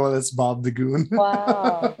star-making role as Bob the Goon.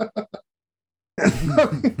 Wow.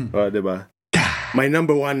 Diba? My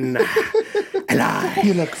number one. Alive.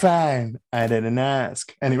 You look fine. I didn't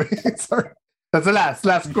ask. Anyway, sorry. That's the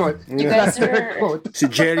last quote. You guys Last are quote. Si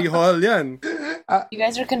Jerry Hall yan. you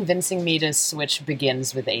guys are convincing me to switch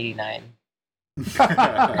Begins with 89.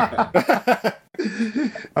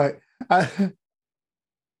 Alright.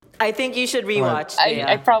 I think you should rewatch.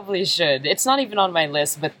 I probably should. It's not even on my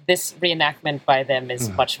list, but this reenactment by them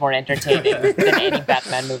is much more entertaining than any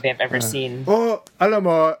Batman movie I've ever seen. Oh, alam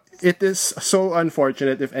mo, it is so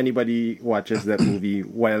unfortunate if anybody watches that movie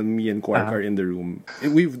while me and Quark are in the room.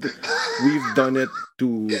 We've done it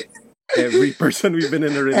to every person we've been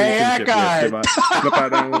in a relationship with, diba? Na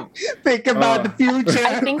parang, Think about the future.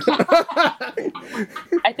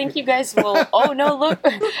 I think you guys will. Oh no! Look,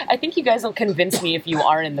 I think you guys will convince me if you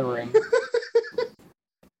are in the room.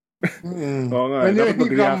 Oo nga, dapat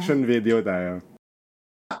mag-reaction video tayo.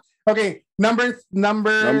 Okay, number that's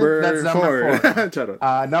number 4. Charot.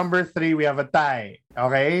 Number 3, we have a tie.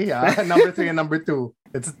 Okay, number 3 and number 2,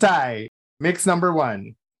 it's a tie. Mix number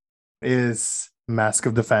 1 is Mask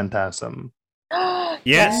of the Phantasm.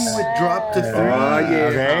 Yes. It dropped to 3. Oh, yeah.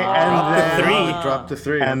 Okay, and then Dropped to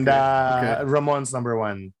 3. and Okay. Ramon's number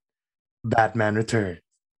 1, Batman Returns.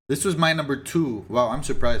 This was my number 2. Wow, I'm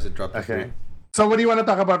surprised it dropped to 3. Okay. So what do you want to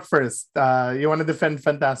talk about first? You want to defend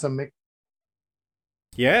Phantasm, Mick?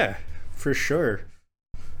 Yeah, for sure.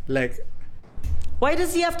 Like, Why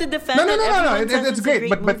does he have to defend No. it? Everyone says It's a great,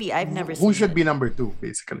 but movie. I've never seen who should it. be number 2,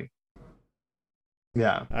 basically?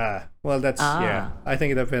 Yeah. well, that's yeah. I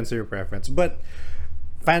think it depends on your preference, but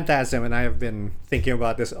Phantasm, and I have been thinking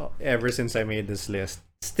about this ever since I made this list.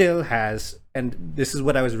 Still has, and this is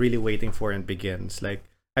what I was really waiting for in Begins. Like,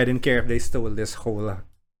 I didn't care if they stole this whole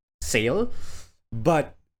sale,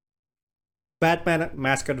 but Batman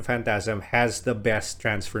Mask of the Phantasm has the best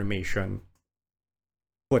transformation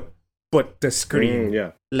put the screen.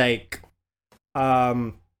 Yeah. Like,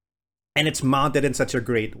 and it's mounted in such a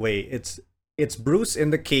great way. It's Bruce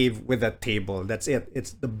in the cave with a table. That's it.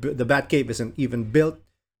 It's the Batcave isn't even built.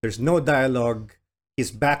 There's no dialogue. He's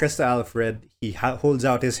back as Alfred. He holds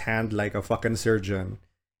out his hand like a fucking surgeon,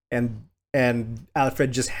 and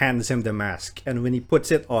Alfred just hands him the mask. And when he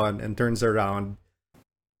puts it on and turns around,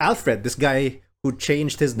 Alfred, this guy who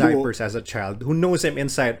changed his diapers as a child, who knows him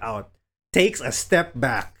inside out, takes a step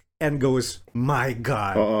back and goes, "My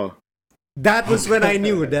God." That was when I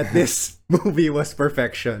knew that this movie was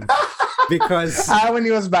perfection. Because when he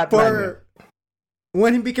was Batman.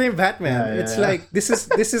 When he became Batman, it's like this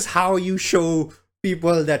is how you show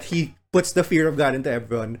people that he puts the fear of God into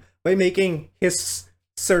everyone, by making his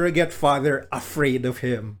surrogate father afraid of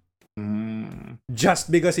him. Just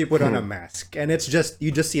because he put on a mask. And it's just,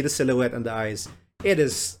 you just see the silhouette and the eyes. It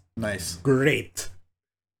is Nice. great.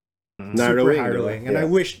 Narrowing, Super harrowing. diba? And Yeah. I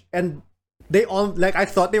wish, and they all, like, I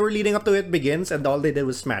thought they were leading up to It Begins, and all they did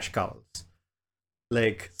was smash cows.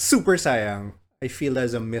 Like, super sayang. I feel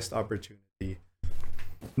there's a missed opportunity.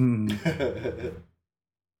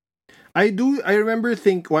 I remember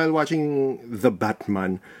while watching the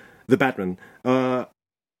Batman,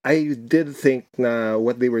 I did think na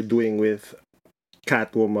what they were doing with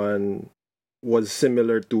Catwoman was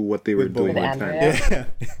similar to what they were doing with Andrea. Phantom.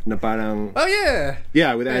 Na parang, Oh yeah.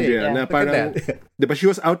 yeah, with Andrea. yeah, Na look at parang, that. diba,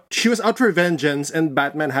 she was out for vengeance, and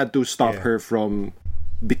Batman had to stop her from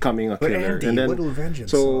becoming a But killer. Andy, and then, what will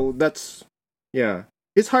vengeance so solve? that's, yeah.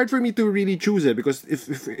 It's hard for me to really choose it, because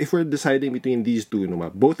if we're deciding between these two,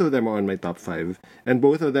 both of them are on my top 5, and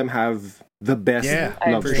both of them have the best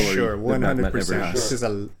love for story sure, that Batman ever 100%. has.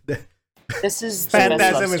 This is the best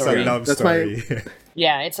Phantasm love is story. a love That's story.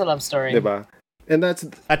 Yeah, it's a love story. Diba? And that's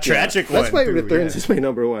A tragic one. That's why too, Returns yeah. is my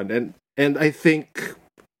number 1. And I think,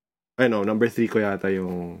 I know, number 3 ko yata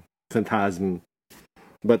yung Phantasm.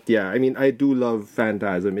 But yeah, I mean, I do love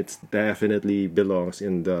Phantasm. It definitely belongs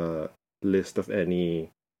in the list of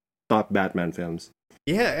any top Batman films.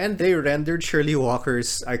 Yeah, and they rendered Shirley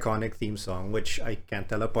Walker's iconic theme song, which I can't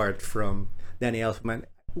tell apart from Danny Elfman,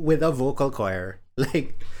 with a vocal choir.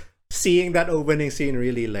 Like, seeing that opening scene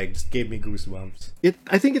really, like, just gave me goosebumps.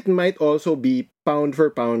 I think it might also be pound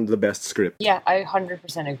for pound the best script. Yeah, I 100%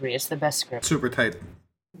 agree. It's the best script. Super tight.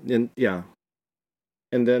 And yeah.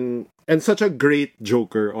 And such a great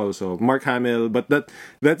Joker also, Mark Hamill. But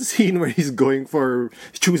that scene where he's going for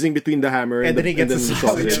choosing between the hammer And then he gets the the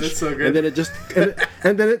sausage. Yeah, that's so good. and then it just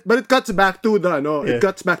but it cuts back to it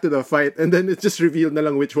cuts back to the fight, and then it's just revealed na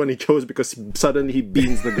lang which one he chose, because suddenly he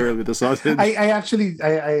beans the girl with the sausage. I actually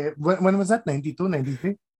when was that? 92,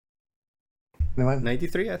 93?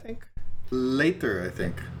 93, I think? Later, I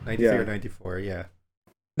think. 93 Yeah. or 94, yeah.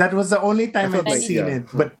 That was the only time I I'd thought seen yeah.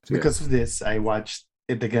 it, but because of this, I watched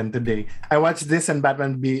it again today. I watched this and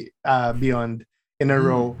Batman Beyond in a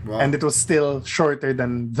row, wow. and it was still shorter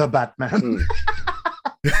than the Batman.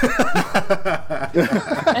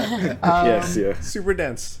 Yes, yeah. Super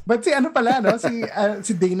dense. But si ano pala, no?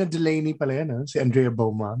 Si Dana Delaney pala yan, no? Si Andrea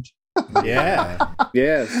Beaumont. Yeah.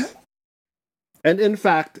 Yes. And in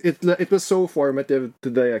fact, it was so formative to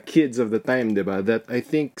the kids of the time, diba, that I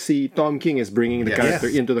think Tom King is bringing the character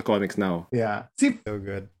into the comics now. Yeah. See, So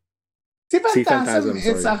good. Phantasm, sorry.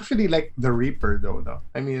 it's actually like the Reaper, though.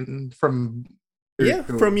 I mean, from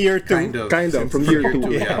From year 2. Kind of from year 2.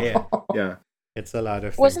 Yeah. It's a lot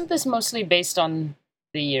of Wasn't this mostly based on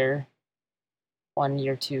the year 1,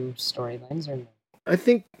 year 2 storylines, or no? I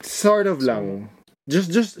think sort of lang.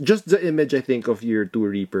 Just the image, I think, of year 2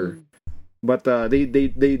 Reaper. But they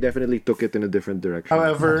definitely took it in a different direction.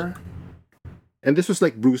 However, and this was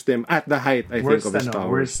like Bruce Timm at the height, I think, of his powers.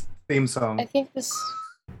 Worst theme song. I think this.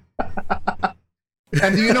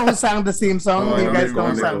 And do you know who sang the theme song? Oh, do you guys know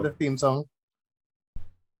who I sang know. the theme song?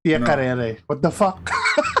 Tia Carrere. What the fuck?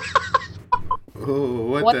 Oh,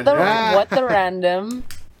 What the random?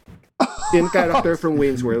 In character from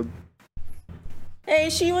Wayne's World. Hey,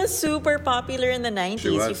 she was super popular in the 90s.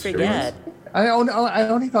 You was. forget. I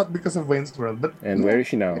only thought because of Wayne's World, but And where is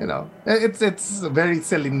she now? you know, it's very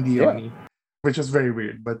Celine Dion, which is very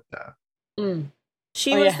weird. But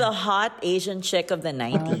She was the hot Asian chick of the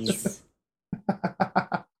 90s.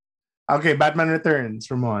 okay, Batman Returns,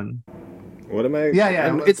 Ramon. What am I?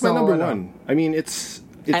 Yeah. It's my So, number one. I mean, it's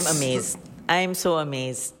I'm amazed. I'm so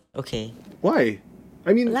amazed. Okay. Why?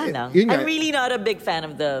 I mean, Wala lang. yun nga. I'm really not a big fan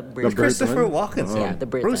of the Brit. Brit Christopher one? Walken. Yeah, the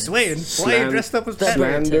Brit Bruce one. Wayne. Why are you dressed up as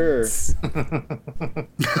Batman? Slander.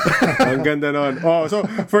 Ang ganda nun. Oh, so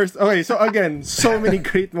first, okay, so again, so many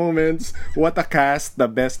great moments. What a cast. The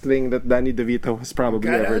best thing that Danny DeVito has probably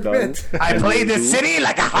ever done. I played the city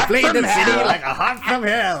like a hot from hell. like a hot from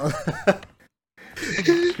hell.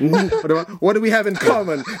 What do we have in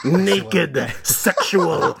common? Naked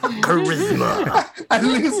sexual charisma. At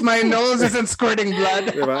least my nose isn't squirting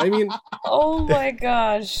blood. Diba? I mean, Oh my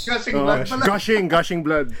gosh. Gushing blood. gushing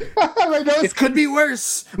blood. My nose. It could be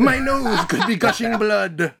worse. My nose could be gushing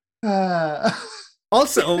blood.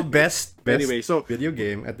 Also, best Anyway, so video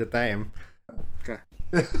game at the time.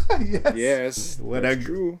 Yes. yes, What that's a-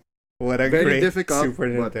 true. What a Very great difficult, Super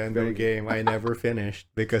but Nintendo very- game I never finished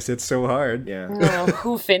because it's so hard. Yeah, No,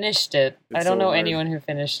 who finished it? I It's don't so know hard. anyone who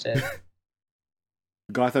finished it.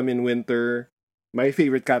 Gotham in Winter. My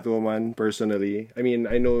favorite Catwoman, personally. I mean,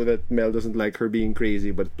 I know that Mel doesn't like her being crazy,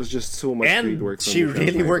 but it was just so much And great work. from she the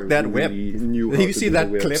really filmmaker worked that who whip. really knew Did how you to see do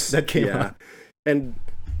that the clip whips. that came out? And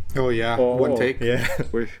Oh yeah, Oh. one take. Yeah.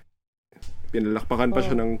 we're pinalakpakan pa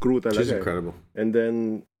siya ng crew talaga. She's incredible. And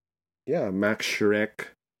then, Max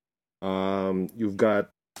Schreck. You've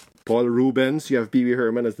got Paul Rubens. You have Pee Wee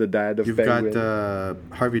Herman as the dad of You've Penguin. got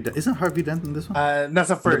Harvey. Isn't Harvey Dent in this one?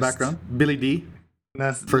 Nasa In first. the background. Billy D.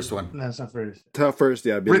 First one. Nasa first. First,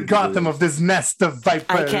 yeah. Rid Gotham of this nest of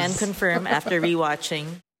vipers. I can confirm after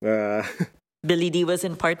rewatching, Uh, Billy D was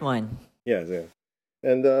in part 1. yes, yeah.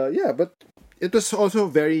 And but it was also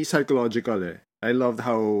very psychological. I loved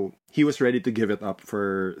how he was ready to give it up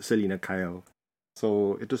for Selena Kyle.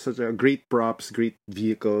 So it was such a great props, great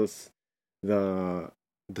vehicles, the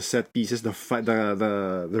set pieces, the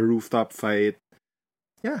rooftop fight.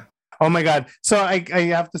 Yeah. Oh my god. So I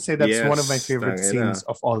have to say that's Yes, one of my favorite tangina. scenes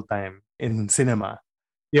of all time in cinema.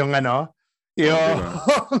 Yung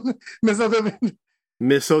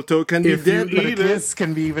Mistletoe can be if you deadly. eat a kiss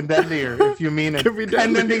can be even deadlier if you mean it. Can be deadly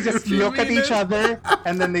And then they just if you look at mean each it. other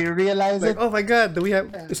and then they realize Like, it. oh my god, do we have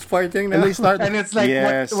it's farting now? And they start. And it's like,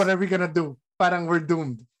 Yes. what are we gonna do? Parang we're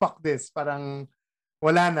doomed. Fuck this. Parang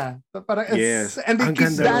wala na. So parang Yes. and they Ang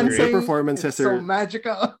keep ganda. dancing. Great performances It's so are-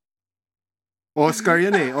 magical. Oscar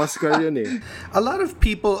yun eh. A lot of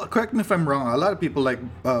people, correct me if I'm wrong, a lot of people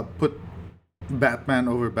put Batman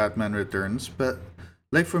over Batman Returns, but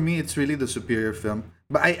like for me, it's really the superior film.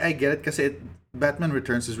 But I get it because Batman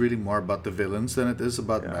Returns is really more about the villains than it is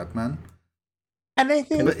about Batman. And I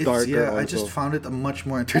think But it's, darker I also. just found it a much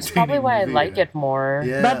more entertaining. That's probably why I movie. like it more.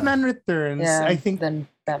 Yeah. Batman Returns, Yeah, I think, than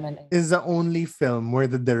Batman. is the only film where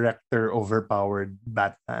the director overpowered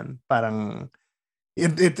Batman. Parang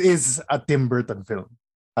it is a Tim Burton film.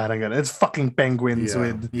 Parang ganun. It's fucking penguins Yeah.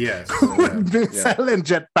 with Yes. missile and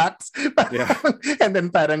jetpacks. Yeah. And then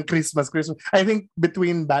parang Christmas. I think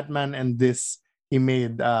between Batman and this, he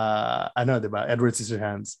made diba? Edward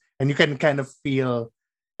Scissorhands. And you can kind of feel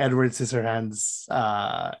Edward Scissorhands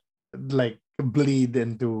like bleed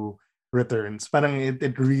into Returns. Parang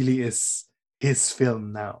it really is his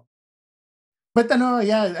film now. But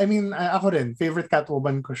I mean, ako rin, favorite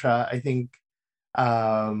Catwoman ko siya. I think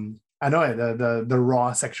the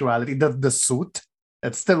raw sexuality, the suit.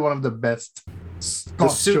 It's still one of the best The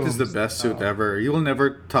suit is the costumes. best suit ever. You will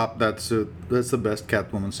never top that suit. That's the best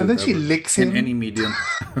Catwoman suit And then she ever. licks in him. any medium.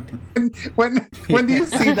 When do you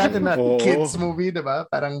see that in a Oh. kids movie, diba?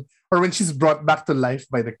 Parang, or when she's brought back to life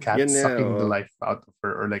by the cat Yan na, sucking the oh. life out of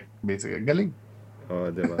her, or like basically galing. Oh,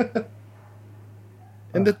 diba?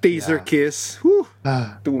 And the taser Yeah. kiss. Whew,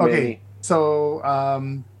 too Okay, many. so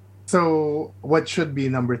what should be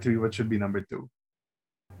number 3? What should be number 2?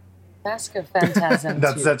 Mask of Phantasm.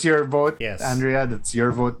 That's your vote, Yes. Andrea. That's your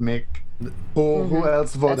vote, Mick. Who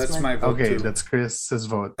else voted? That's my vote Okay, too. that's Chris's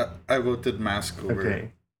vote. I voted Mask over. Okay,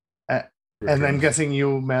 and I'm guessing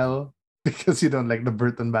you, Mel, because you don't like the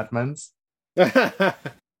Burton Batmans.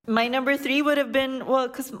 My number 3 would have been, well,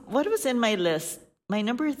 because what was in my list? My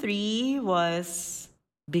number 3 was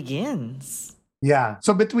Begins. Yeah.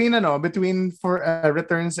 So between for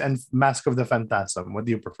Returns and Mask of the Phantasm, what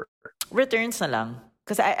do you prefer? Returns na lang.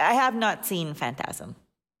 Because I have not seen Phantasm.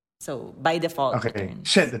 So, by default, Okay. Returns.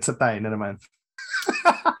 Shit, it's a tie na naman.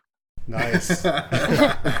 Nice.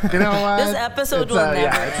 You know what? This episode It's will a- never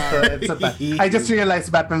yeah, it's a tie. I just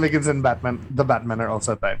realized Batman Begins and the Batman are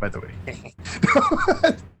also a tie, by the way.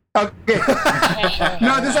 Okay.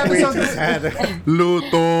 No, this episode.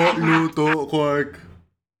 Luto, Quark.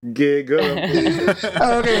 Giggle.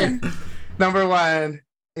 Okay. Number 1,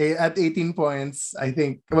 at 18 points, I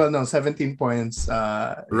think. Well, no, 17 points.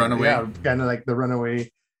 Runaway. Yeah, kind of like the Runaway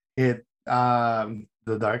hit.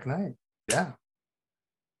 The Dark Knight. Yeah.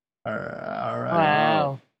 All right.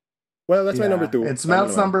 Wow. Well, that's my Yeah. number 2. It's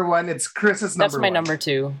Mel's number 1. It's Chris's number That's my 1. number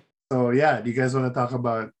 2. So yeah, do you guys want to talk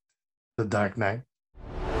about the Dark Knight?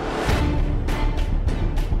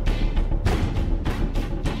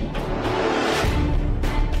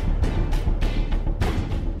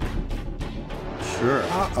 Sure,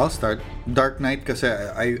 I'll start. Dark Knight kasi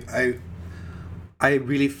I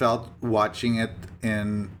really felt watching it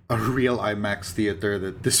in a real IMAX theater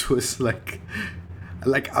that this was like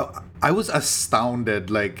I was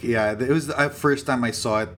astounded. Like, yeah, it was the first time I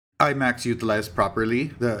saw it IMAX utilized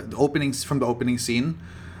properly. The openings from the opening scene.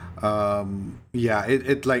 Yeah,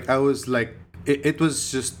 it like I was like it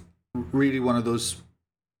was just really one of those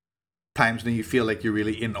times when you feel like you're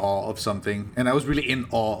really in awe of something, and I was really in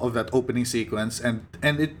awe of that opening sequence, and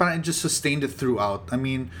it just sustained it throughout. I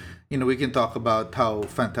mean, we can talk about how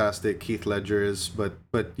fantastic Heath Ledger is, but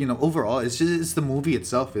overall, it's the movie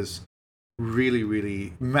itself is really,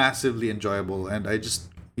 really massively enjoyable, and I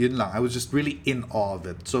was just really in awe of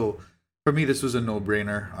it. So for me, this was a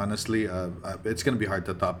no-brainer. Honestly, it's gonna be hard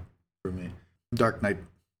to top for me. Dark Knight.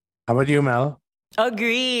 How about you, Mel?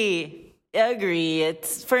 Agree.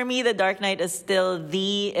 It's for me, The Dark Knight is still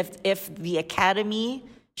if the Academy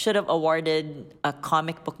should have awarded a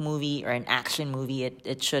comic book movie or an action movie,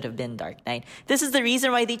 it should have been Dark Knight. This is the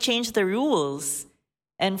reason why they changed the rules.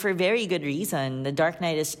 And for very good reason. The Dark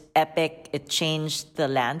Knight is epic. It changed the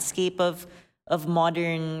landscape of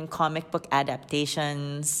modern comic book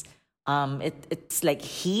adaptations. It's like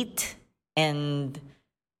Heat and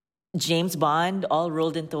James Bond all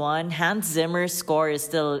rolled into one. Hans Zimmer's score is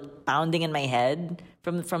still pounding in my head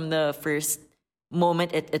from the first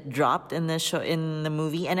moment it dropped in the show, in the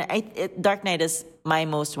movie. And Dark Knight is my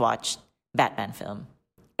most watched Batman film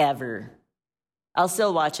ever. I'll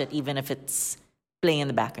still watch it even if it's playing in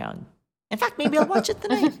the background. In fact, maybe I'll watch it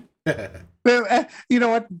tonight. Well, you know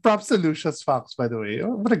what? Props to Lucius Fox, by the way.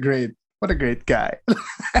 Oh, what a great guy.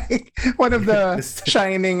 Like, one of the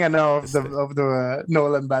shining of the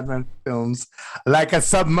Nolan Batman films. Like a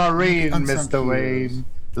submarine, Mr. Wayne.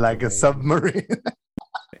 Like a submarine.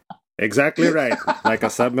 Exactly right. Like a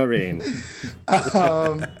submarine.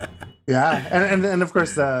 Yeah, and of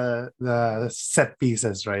course the set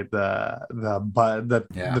pieces, right?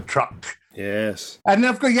 The truck. Yes. And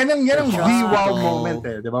of course, yan ang wow Oh. moment,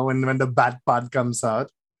 eh, diba? When the Bat Pod comes out,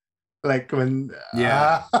 like when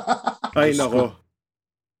Yeah. Ay, nako.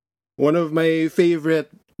 One of my favorite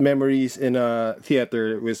memories in a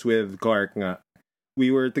theater was with Clark nga. We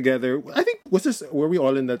were together. I think, were we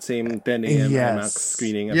all in that same 10 a.m. Yes. IMAX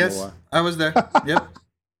screening at Yes, MOA? I was there. Yep.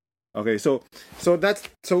 Okay, so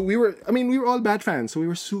we were all Bat fans, so we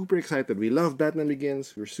were super excited. We loved Batman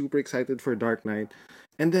Begins. We were super excited for Dark Knight.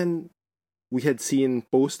 And then we had seen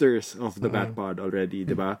posters of the Bat Pod already,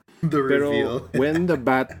 diba? The Pero reveal. when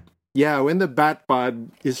the Bat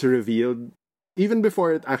Pod is revealed, even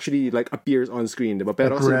before it actually like appears on screen, diba?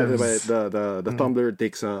 Pero It kasi, revs. diba, the tumbler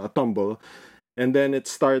takes a tumble, and then it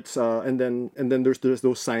starts, and then there's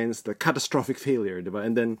those signs, the catastrophic failure, diba?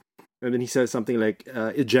 And then he says something like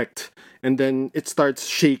eject, and then it starts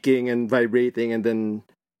shaking and vibrating, and then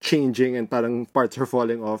changing and parang parts are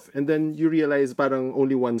falling off, and then you realize parang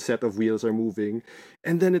only one set of wheels are moving,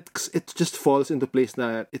 and then it just falls into place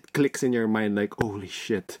na it clicks in your mind like, holy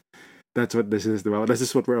shit, that's what this is about. This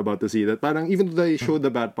is what we're about to see. That parang even though they showed the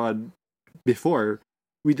Batpod before,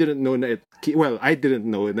 we didn't know that I didn't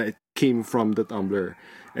know that it came from the Tumblr.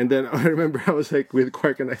 And then I remember I was like with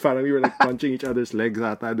Quark and I parang we were like punching each other's legs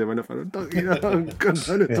ata, diba, na parang ang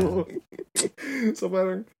ganda nito. So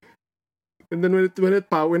parang, and then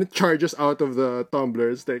when it charges out of the Tumblr,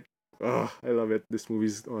 it's like, oh, I love it. This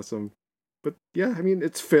movie's awesome. But yeah, I mean,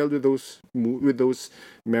 it's filled with those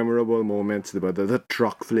memorable moments. Diba? The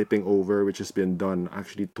truck flipping over, which has been done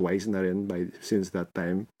actually twice na rin since that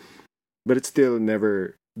time, but it's still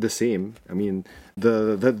never the same. I mean,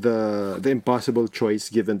 the impossible choice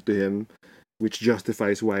given to him, which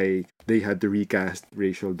justifies why they had to recast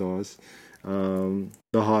Rachel Dawes.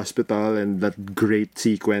 The hospital and that great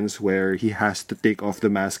sequence where he has to take off the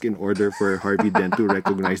mask in order for Harvey Dent to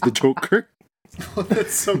recognize the Joker. Oh,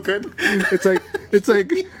 that's so good. It's like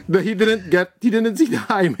he didn't see the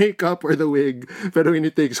eye makeup or the wig, but when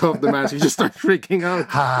he takes off the mask, he just starts freaking out.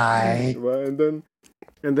 Hi.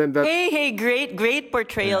 And then that. Hey, great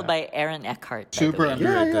portrayal by Aaron Eckhart. Super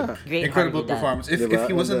underrated. Yeah. Great Incredible Harvey Dent. performance. If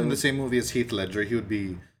he wasn't in the same movie as Heath Ledger, he would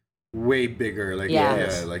be way bigger. Like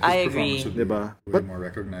Yes. his I performance agree. would be Diba? way more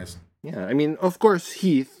recognized. Yeah, I mean, of course,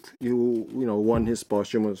 Heath, you know, won his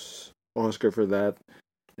posthumous Oscar for that,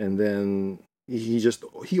 and then he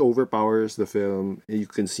overpowers the film. You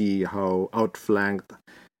can see how outflanked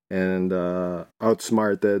and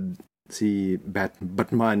outsmarted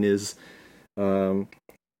Batman is.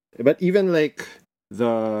 But even like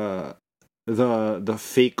the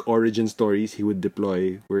fake origin stories he would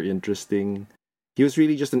deploy were interesting. He was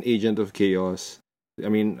really just an agent of chaos. I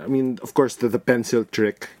mean, of course, the pencil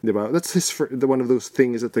trick, diba? That's one of those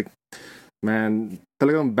things that, like, man,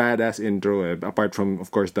 talagang badass intro. Apart from,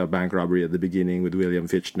 of course, the bank robbery at the beginning with William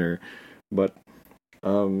Fichtner, but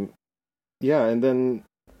yeah, and then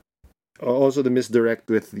also the misdirect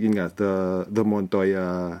with the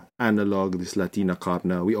Montoya analog, this Latina cop.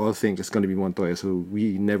 Now we all think it's going to be Montoya, so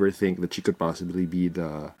we never think that she could possibly be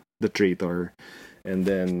the traitor, and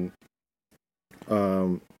then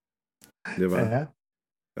diba?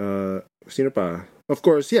 Sino pa? Of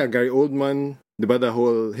course, yeah, Gary Oldman,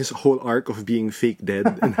 diba, his whole arc of being fake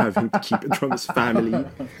dead and having to keep it from his family.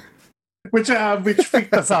 Which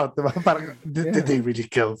freaked us out. Diba? Parang, did they really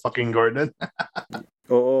kill fucking Gordon?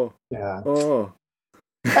 Oh. Yeah. Oh.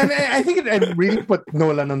 And I think it really put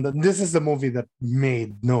Nolan on this is the movie that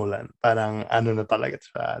made Nolan. Parang ano na talaga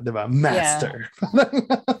siya, diba? Master.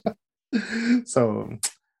 So,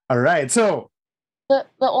 all right. So, The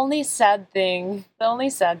only sad thing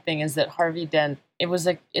is that Harvey Dent,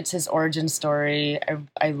 it's his origin story.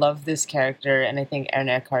 I love this character, and I think Aaron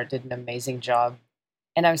Eckhart did an amazing job.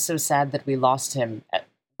 And I was so sad that we lost him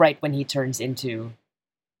right when he turns into.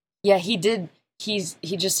 Yeah, he did. His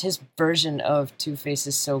version of Two-Face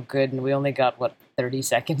is so good, and we only got 30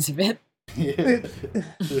 seconds of it.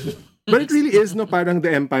 But it really is parang The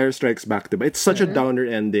Empire Strikes Back, diba? It's such a downer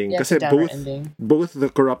ending. Yeah, Kasi it's a downer ending. both the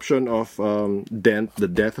corruption of Dent, the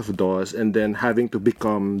death of Dawes, and then having to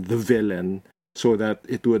become the villain so that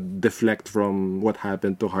it would deflect from what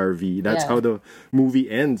happened to Harvey. That's how the movie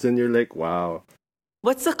ends, and you're like, wow.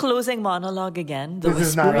 What's the closing monologue again? The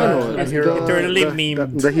this is not whispering? a hero. Eternally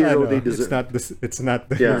memed. The hero they It's deserve. not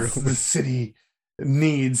the hero. The city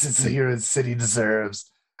needs. It's the hero the city deserves.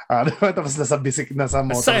 Tapos nasa bisik na sa A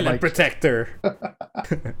motorbike. silent protector.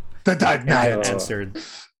 The Dark Knight. Answered.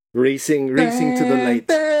 Racing to the light.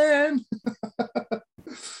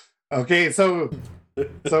 Okay, so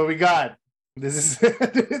we got this is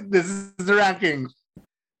the ranking.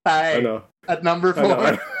 Ano? At number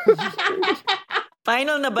 4.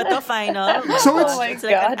 Final na ba to? Final? So Oh my it's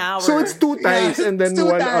like an God. hour. So it's 2 ties and then it's 2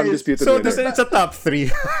 one ties. undisputed So winner. it's a top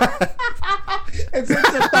 3. It's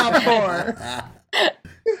the top 4.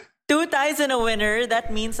 2 ties and a winner.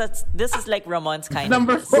 That means this is like Ramon's kind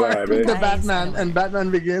Number of. 4, Grabe. the Batman and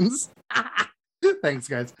Batman Begins. Thanks,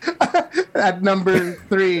 guys. At number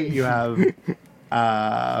 3, you have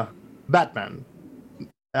Batman.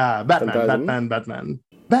 Batman.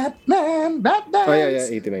 Oh yeah,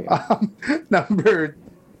 89. Number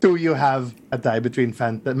 2, you have a tie between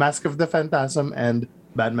Mask of the Phantasm and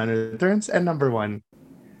Batman Returns, and number 1,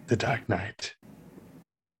 The Dark Knight.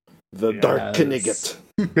 The Dark Knigget.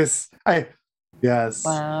 Yes.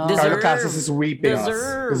 Wow. Carlo Deserve. Casas is weeping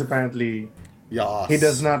Deserve. because apparently Yes. he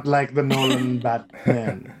does not like the Nolan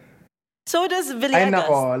Batman. So does Ay, Villegas.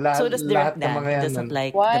 nako, So does lahat Dirk ng Dan. mga He yan doesn't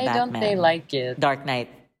like Why the don't Batman. they like it? Dark Knight.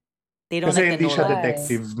 They don't Kasi like the hindi siya Nolan. Why?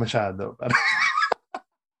 detective masyado.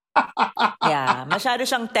 Yeah, masyado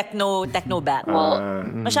siyang techno Batman. Well,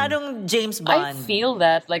 Masyadong James I Bond. feel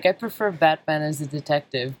that. Like, I prefer Batman as a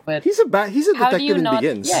detective, but He's a how do detective you in not?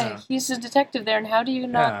 Begins. Yeah, he's a detective there, and how do you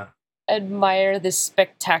not Yeah. admire this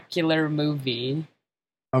spectacular movie?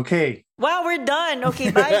 Okay. Wow, we're done.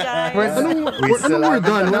 Okay, bye guys. still We're haven't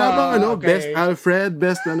done. Wala bang okay. best Alfred,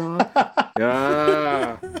 best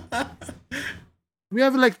Yeah. We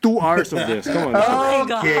have like 2 hours of this. Come on. Oh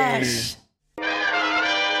my Okay. gosh.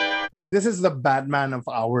 This is the Batman of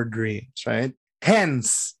our dreams, right?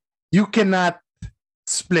 Hence, you cannot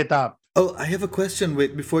split up. Oh, I have a question.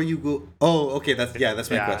 Wait, before you go. Oh, okay. That's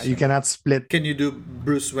my question. You cannot split. Can you do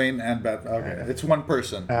Bruce Wayne and Batman? Okay, it's one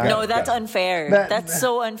person. No, that's unfair. That- That's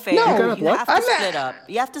so unfair. No, you have to split up.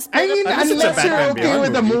 You have to split I mean, up. Unless it's a unless you're Batman okay Beyond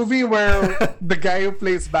with a movie. movie where the guy who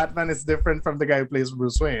plays Batman is different from the guy who plays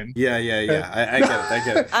Bruce Wayne. Yeah. I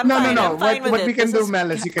get it. I'm fine. I'm fine with What it. we can This do, is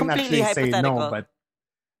Mel, is you can completely actually say no, hypothetical. but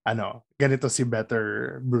ganito si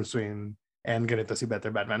better Bruce Wayne and ganito si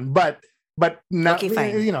better Batman. But now, Okay,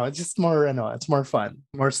 fine. it's just more, it's more fun,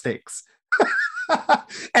 more stakes.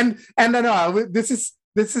 and this is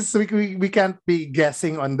we can't be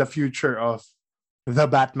guessing on the future of the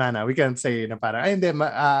Batman. We can't say na parang ay, hindi,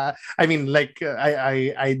 I mean, like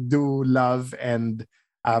I do love and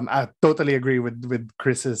I totally agree with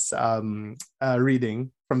Chris's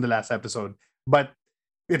reading from the last episode, but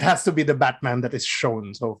it has to be the Batman that is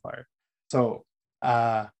shown so far. So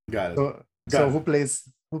Got it. so who plays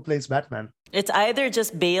Batman? It's either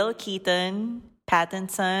just Bale, Keaton,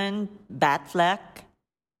 Pattinson, Batfleck.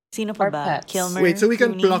 Sino pa Or ba? Pats. Kilmer. Wait, so we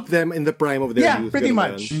can Clooney? pluck them in the prime of their Yeah, youth. pretty ganun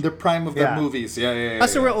ba much. yun? In the prime of Yeah. the movies. Yeah.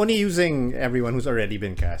 So we're only using everyone who's already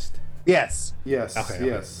been cast. Yes. Yes. Okay.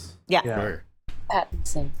 Yes. Yeah. Yeah. Sure.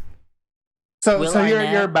 Pattinson. So Will you're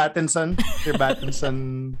Arnett. Battinson. You're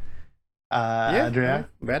Battinson. Andrea.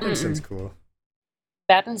 Battinson's cool.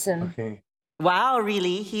 Pattinson Okay. Wow,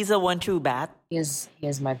 really? He's a one true bat? he is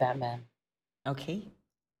my Batman, Okay.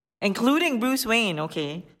 Including Bruce Wayne,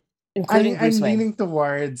 okay. including I'm Bruce Wayne. leaning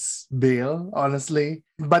towards Bale, honestly,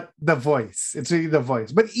 but the voice. It's really the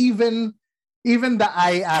voice. But even the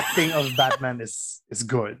eye acting of Batman is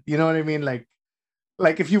good. You know what I mean? Like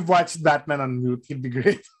if you've watched Batman on mute, he'd be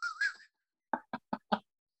great.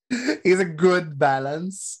 He's a good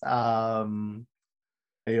balance. Ayun.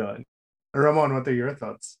 Ramon, what are your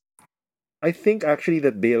thoughts? I think actually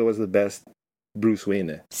that Bale was the best Bruce Wayne.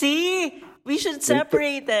 Eh. See? We should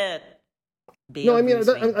separate that. Bale, No, I mean Bruce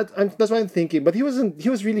Wayne. that's why I'm thinking. But he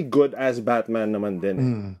was really good as Batman naman din. Eh.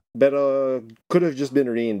 Mm. But could have just been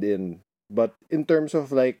reined in. But in terms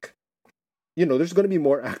of like, there's gonna be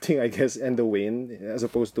more acting, I guess, and the Wayne as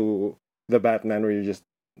opposed to the Batman where you're just,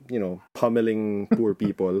 pummeling poor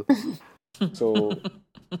people. So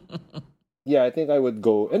yeah, I think I would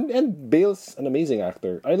go. And Bale's an amazing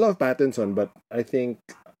actor. I love Pattinson, but I think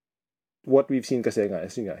what we've seen kasi nga,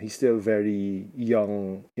 is nga, he's still very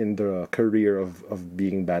young in the career of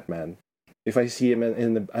being Batman. If I see him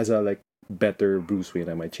as a like better Bruce Wayne,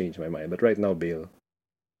 I might change my mind. But right now, Bale.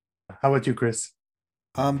 How about you, Chris?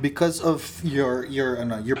 Because of your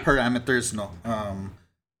parameters, no.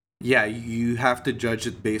 Yeah, you have to judge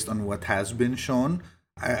it based on what has been shown.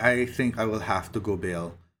 I think I will have to go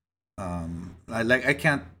Bale. I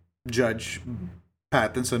can't judge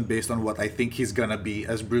Pattinson based on what I think he's gonna be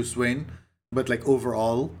as Bruce Wayne, but like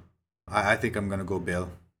overall, I think I'm gonna go Bale.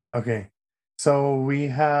 Okay. So we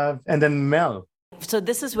have, and then Mel. So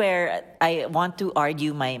this is where I want to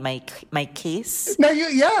argue my case. No,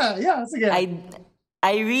 sige.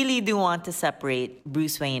 I really do want to separate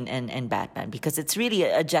Bruce Wayne and Batman because it's really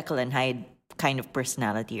a Jekyll and Hyde kind of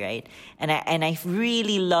personality, right? And I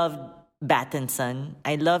really loved Pattinson.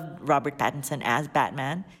 I loved Robert Pattinson as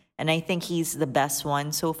Batman, and I think he's the best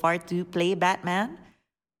one so far to play Batman.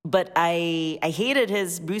 But I hated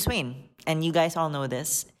his Bruce Wayne, and you guys all know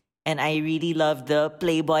this. And I really love the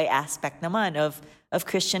playboy aspect naman of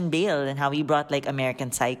Christian Bale and how he brought like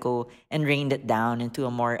American Psycho and reined it down into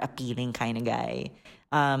a more appealing kind of guy.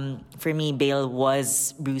 For me, Bale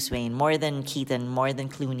was Bruce Wayne more than Keaton, more than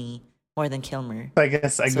Clooney, more than Kilmer. I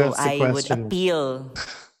guess So the I would question. appeal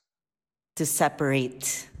to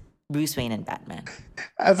separate Bruce Wayne and Batman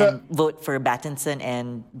As and vote for Pattinson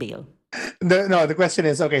and Bale. the question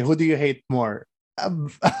is, okay, who do you hate more?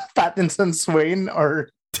 Pattinson's Wayne or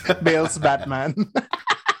Bale's Batman?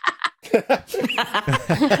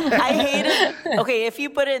 I hate it. Okay, if you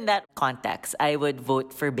put it in that context, I would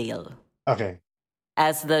vote for Bale Okay.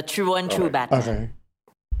 as the true and true Batman. Okay.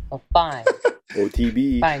 Oh, fine,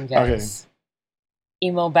 OTB. fine, guys.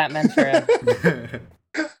 Emo Batman forever.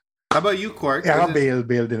 How about you, Quark? Yeah, Bale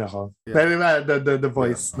din ako. Yeah. Pero the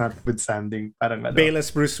voice notwithstanding, parang ano. Bale as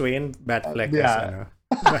Bruce Wayne, Batfleck as Yeah.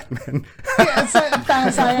 Batman. Yeah,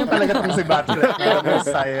 sayang talaga itong si Batman.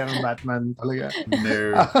 Sayang Batman talaga.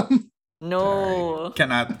 No.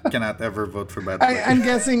 Cannot ever vote for Batman. I'm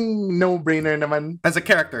guessing no-brainer naman. As a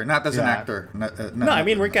character, not as an Yeah. actor. No, I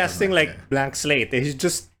mean, we're casting like blank slate. He's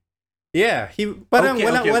just, yeah, parang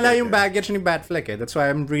wala yung baggage ni Batfleck eh. That's why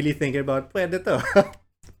I'm really thinking about, pwede to.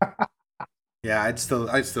 Yeah, I'd still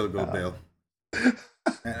go Bale.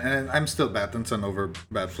 And I'm still Battinson over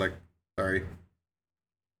Batfleck. Sorry.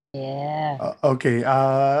 Yeah. Okay.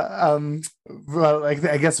 Well,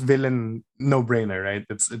 I guess villain no-brainer, right?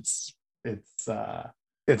 It's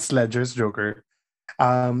Ledger's Joker.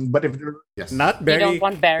 But if Yes. Not Barry. You don't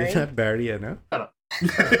want Barry? Not Barry,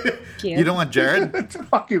 You don't want Jared?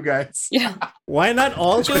 fuck you guys. Yeah. Why not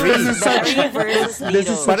all three? Barry versus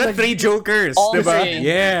Leto. Para 3 Jokers, All diba? three.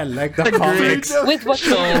 Yeah, like the comics. With what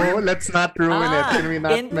So let's not ruin it. Can we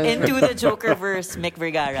not mention? Into the Joker verse, Mihk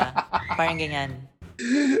Vergara. Parang ganyan.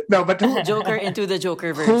 No, but Joker into the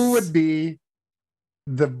Joker verse. who would be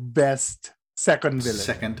the best second villain?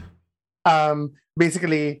 Second.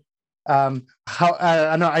 Basically, how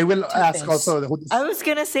I will ask Two-Face. also. I was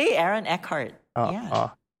gonna say Aaron Eckhart. Yeah.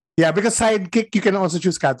 Yeah, because sidekick you can also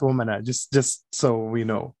choose Catwoman. Just so we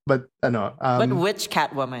know. But But which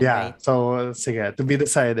Catwoman, yeah. right? So sige, to be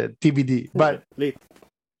decided. TBD. But Late.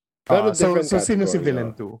 so sino si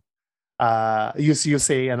villain too? You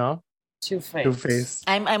say Two-Face. Two-Face.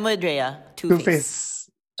 I'm with Rhea. Two-Face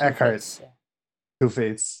Eckhart. Two-Face, yeah.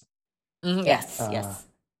 Two-Face. Yes, Uh, yes.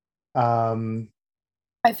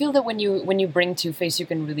 I feel that when you bring Two-Face, you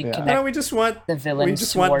can really Yeah. connect No, we just want the villains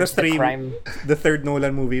just want towards the crime. the third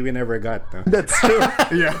Nolan movie we never got. No? That's true.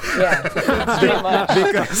 Yeah. Yeah, pretty much.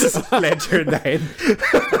 Because Ledger died.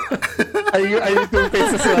 Are you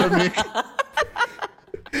Two-Face as well, Mihk?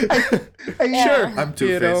 Are you Yeah. sure? I'm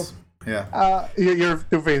You know. Two-Face. Yeah. You're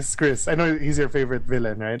Two-Face, Chris. I know he's your favorite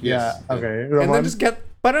villain, right? Yes. Yeah. Okay. And then Ramon? just get,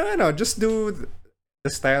 just do the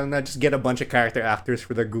style na just get a bunch of character actors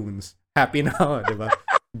for the goons. Happy now, diba?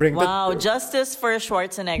 Bring Wow, justice for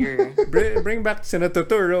Schwarzenegger. bring back Senator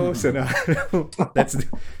Toro. Let's do.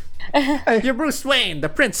 You're Bruce Wayne, the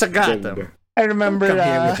Prince of Gotham. I remember Come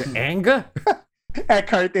here with your anger.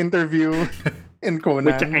 Eckhart interview in Conan.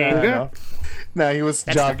 With your anger? He was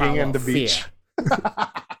That's the jogging power on the of beach.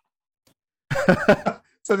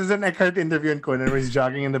 So there's an Eckhart interview in Conan where he's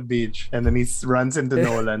jogging in the beach, and then he runs into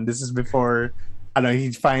Nolan. This is before,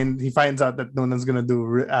 he finds out that Nolan's gonna do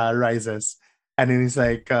Rises, and then he's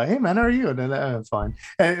like, "Hey man, how are you?" And then fine.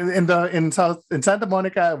 And in Santa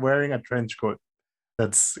Monica, wearing a trench coat.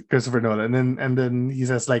 That's Christopher Nolan. And then he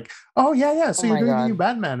says like, "Oh yeah. So Oh you're my doing the God. new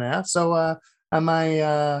Batman, yeah? So am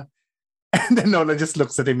I?" And then Nolan just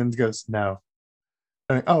looks at him and goes, "No."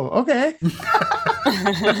 I'm like, "Oh, okay."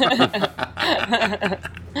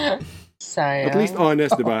 Sayang. At least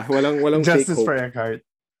honest, diba? Walang fake Justice hope. for Eckhart.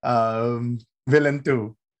 Villain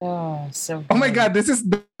 2. Oh, so Oh my good. god, this is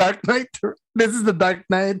Dark Knight. This is the Dark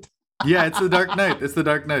Knight. Yeah, it's the Dark Knight. It's the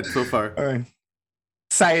Dark Knight so far. All right.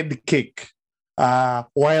 Sidekick.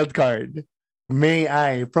 Wild card. May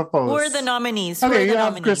I propose? Who are the nominees? Okay, Who are you the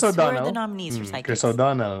have nominees? Chris Who are O'Donnell. the nominees for Psychics? Chris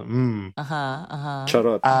O'Donnell.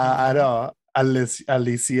 Charot.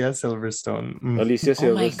 Alicia Silverstone. Alicia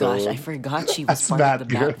Oh my Silverstone. gosh, I forgot she was That's part bad, of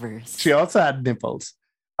the girl. Batverse. She also had nipples.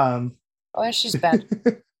 Oh, she's bad.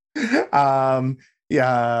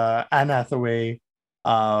 Yeah, Anne Hathaway.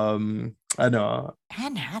 Anne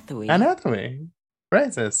Hathaway. Anne Hathaway.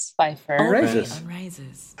 Rises. Pfeiffer. Oh, right, Rises. on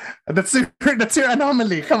Rises. That's your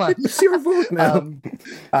anomaly. Come on. It's your vote now.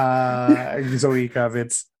 Zoe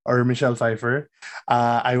Kravitz or Michelle Pfeiffer.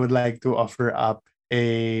 I would like to offer up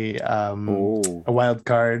a wild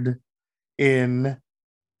card in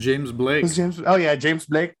James Blake. who's James? Oh yeah, James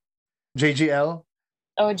Blake, JGL,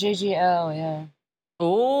 Oh, JGL, yeah.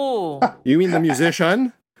 Oh. You mean the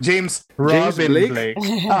musician? James Robin Blake? Blake.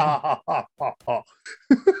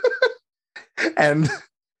 and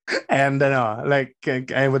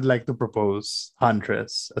I would like to propose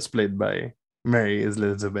Huntress as played by Mary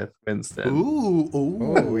Elizabeth Winstead.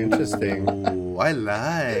 Oh, interesting. Ooh, I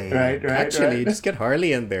like. Right. Actually, just get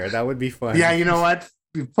Harley in there. That would be fun. Yeah, you know what?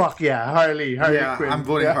 Fuck yeah, Harley Yeah, Quinn. I'm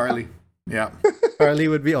voting Yeah. Harley. Yeah. Harley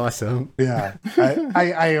would be awesome. Yeah,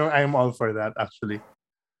 I am all for that actually.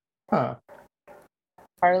 Huh.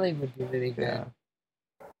 Harley would be really good. Yeah.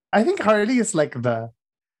 I think Harley is like the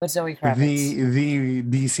But Zoe Kravitz. the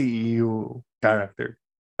DCEU character.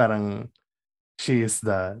 Parang she is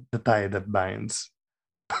the tie that binds.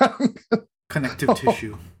 Connective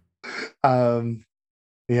tissue.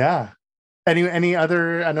 Yeah. Any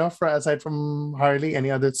other aside from Harley, any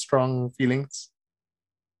other strong feelings?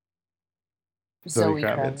 Zoe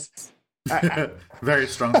Kravitz. Kravitz. Very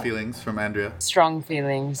strong feelings from Andrea. Strong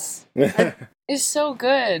feelings. It's so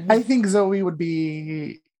good. I think Zoe would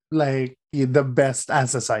be like the best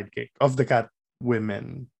as a sidekick of the cat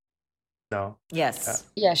women. No. Yes.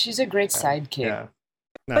 Yeah, she's a great sidekick. Yeah.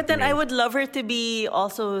 But then I would love her to be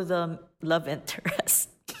also the love interest.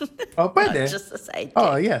 Oh, Not pwede. just a sidekick.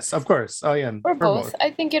 Oh, yes, of course. Oh, yeah. Or both. I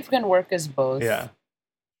think it can work as both. Yeah.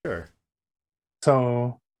 Sure.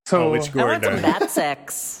 So which I want some Gordon? bat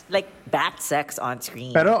sex. Like bat sex on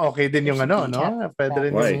screen. pero okay din yung Should no? be cat- Pwede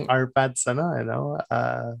rin Why? yung R-Pads,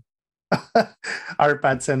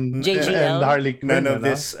 R-Pads and JGL? and Harley Quinn. None of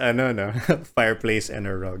this, no. Fireplace and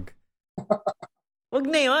a rug. Wag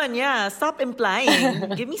na yun, yeah. Stop implying.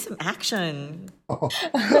 Give me some action.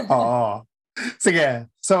 Oo. Sige.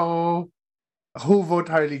 So, who vote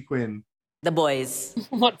Harley Quinn? The boys.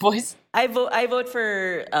 What boys? I vote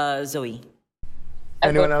for Zoe. I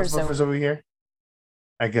Anyone vote else vote for Zoe here?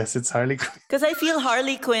 I guess it's Harley Quinn. Because I feel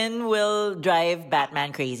Harley Quinn will drive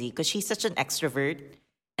Batman crazy because she's such an extrovert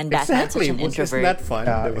and Batman's such an Isn't introvert. that fun?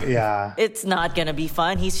 Yeah. It's not gonna be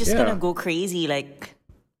fun. He's just gonna go crazy. Like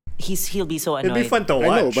he'll be so annoyed. It'd be fun to I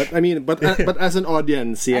watch. know, but I mean, but as an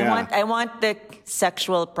audience, yeah. I want the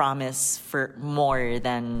sexual promise for more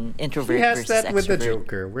than introvert He has versus that extrovert. with the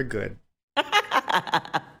Joker. We're good.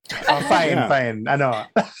 Oh, fine, Yeah. fine.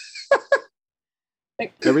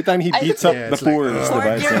 Every time he beats up Yeah, the it's like, poor,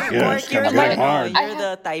 Quark, you're going hard.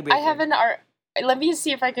 the tiebreaker. I have an Let me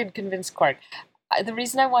see if I can convince Quark. The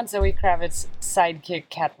reason I want Zoe Kravitz's sidekick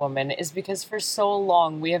Catwoman is because for so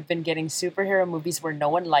long we have been getting superhero movies where no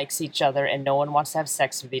one likes each other and no one wants to have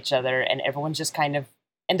sex with each other and everyone's just kind of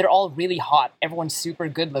and they're all really hot. Everyone's super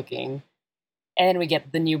good looking. And then we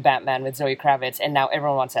get the new Batman with Zoe Kravitz, and now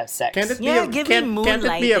everyone wants to have sex. Can't it be Yeah, a, give me can't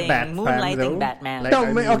it be a moonlighting. Batman Moonlighting though? Batman. Like, No,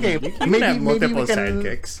 I mean, okay, you can maybe- have maybe multiple we can-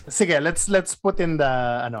 sidekicks. Sige, let's put in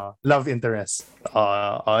the love interest.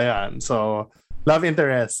 Yan. So, love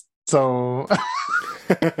interest. So,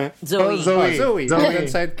 Zoe. Zoe. Zoe. Ang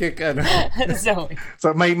sidekick, Zoe.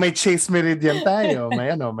 so may Chase Meridian tayo.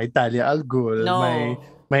 May Talia Al Ghul. No.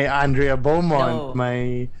 May Andrea No. Beaumont.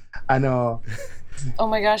 May Oh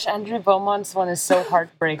my gosh, Andrea Beaumont's one is so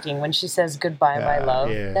heartbreaking when she says goodbye, my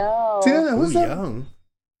love. yeah. No. who's Too that? young.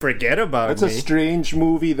 Forget about That's a me. strange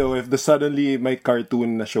movie though. If the suddenly my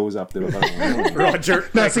cartoon na shows up, diba? Parang, Roger.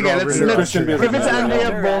 No, like sige, Robert let's Christian Bale. if it's Andrea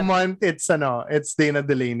Roger. Beaumont, it's Dana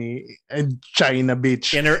Delaney and China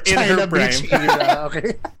Beach. In her China prime. Beach era,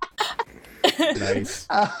 okay. Nice.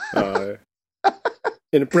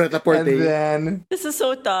 in Pret-a-Porter. And then This is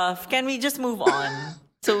so tough. Can we just move on?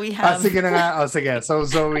 So we have. sige na nga. Sige. So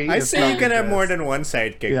Zoe I is say you love can have interest. more than one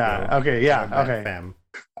sidekick. Yeah, though. okay, yeah, Bat okay. Fam.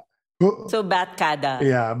 So Batkada.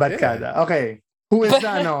 Yeah, Batkada. Okay. Who is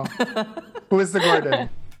the Who is the Gordon?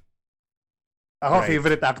 Ako, Right.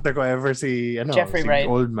 favorite actor ko ever si Jeffrey si Wright.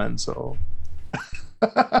 Oldman, so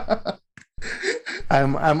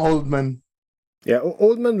I'm Oldman. Yeah,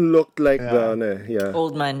 Oldman looked like Yeah.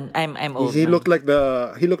 Old man. I'm old. He man. looked like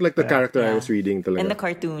the character I Yeah. was reading talaga. And the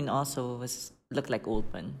cartoon also looked like old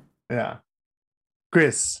man. Yeah.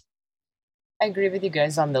 Chris. I agree with you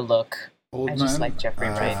guys on the look. Old I just man. like Jeffrey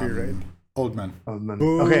Wright. Old man. Oldman.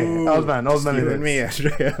 Boo. Okay, Oldman it Stealing is. me,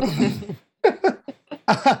 Andrea.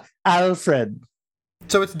 Alfred.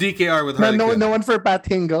 So it's DKR with No, Harley no, Quinn. no one for Pat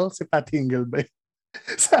Hingle. Si Pat Hingle ba?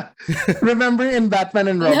 Remember in Batman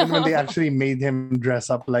and Robin when they actually made him dress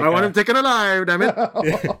up like I want him taken alive, damn it.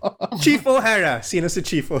 Chief O'Hara. Sino si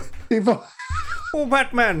Chief O'Hara? Tipo, Oh,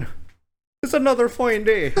 Batman. It's another fine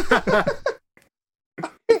day.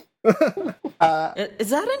 Is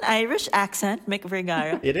that an Irish accent, Mihk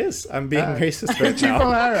Vergara? It is. I'm being racist right Chief now.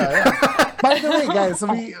 O'Hara. Yeah. By the way, guys,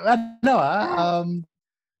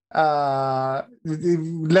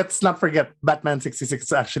 let's not forget Batman 66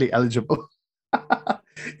 is actually eligible.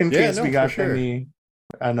 In Yeah, case no, we for got sure. any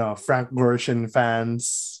Frank Gorshin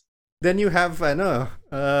fans. Then you have,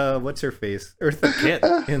 what's her face? Eartha Kitt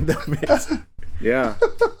in the mix. Yeah.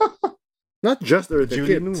 Not just Eartha Julie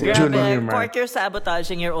Kitt. Newmar. Yeah. Julie Grabe, Newmar. Quark, you're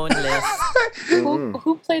sabotaging your own list.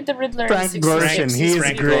 Who played the Riddler? Frank in Gorshin. 66? He is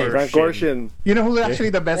Frank great. Frank Gorshin. You know who actually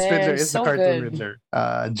the best They're Riddler is? so The cartoon good.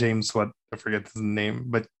 Riddler. James, what? I forget his name,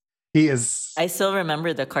 but he is. I still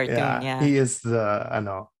remember the cartoon, yeah. He is the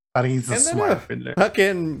parang he's the And smart Riddler.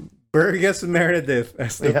 Fucking Burgess Meredith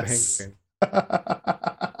as the Yes. Penguin.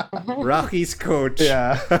 Rocky's coach.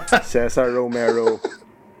 Yeah. Cesar Romero.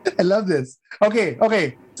 I love this. Okay.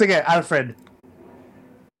 Sige, Alfred.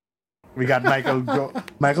 We got Michael Go.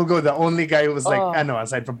 Michael Go, the only guy who was like, Oh.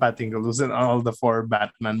 aside from Pat Hingle, who's in all the 4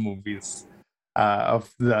 Batman movies.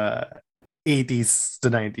 of the 80s to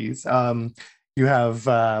 90s. You have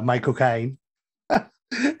Michael Caine,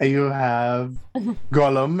 you have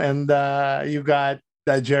Gollum, and you got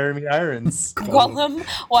Jeremy Irons. Gollum.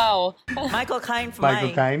 Wow. Michael Caine for Michael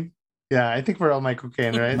mine. Caine. Yeah, I think we're all Michael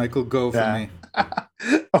Caine, right? Michael Go for Yeah. me.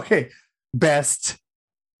 Okay. Best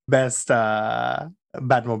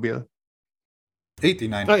Batmobile.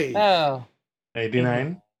 89. Ay, Oh.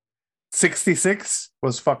 89. 66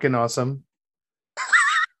 was fucking awesome.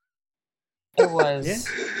 It was.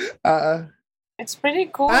 Yeah. It's pretty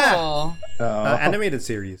cool. Animated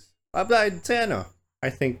series. I'd say I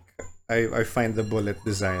think I find the bullet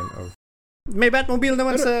design of... May Batmobile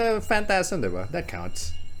naman sa Phantasm, diba? That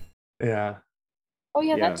counts. Yeah. Oh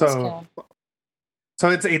yeah, Yeah. that does So- count. So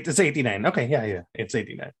it's 89. Okay, yeah. It's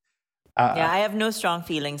 89. Yeah, I have no strong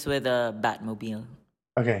feelings with a Batmobile.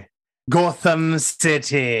 Okay. Gotham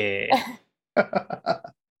City.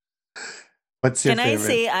 What's your Can I favorite?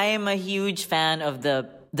 say I am a huge fan of the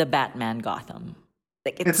Batman Gotham?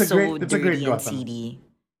 Like it's It's a so great- it's a great dirty and Gotham. seedy.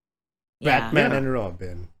 Yeah. Batman and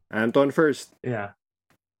Robin. Anton first. Yeah.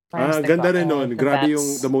 Where's the Ganda Gotham rin nun. with the Grabe bats? yung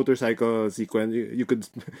the motorcycle sequence. You could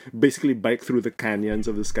basically bike through the canyons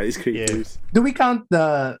of the skyscrapers. Do we count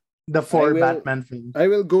the four I will- Batman films? I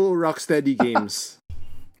will go Rocksteady Games.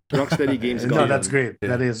 Rocksteady Games. No, Gotham. that's great. Yeah.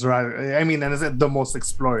 That is right. I mean, and it's the most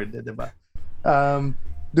explored, diba?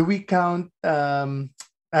 Do we count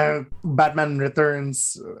Batman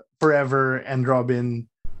Returns, Forever, and Robin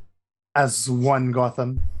as one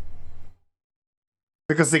Gotham?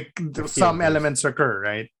 Because some elements recur,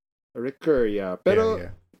 right? Recur, yeah. Pero yeah.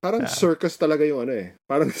 parang Yeah. circus talaga yung ano eh.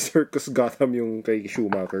 Parang circus Gotham yung kay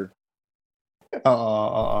Schumacher.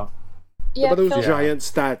 Oo. Yeah, Diba those Phil- giant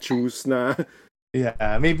statues na... Yeah,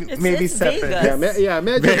 maybe It's separate. Vegas.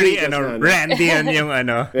 medyo Very, Vegas na, ano. Randian yung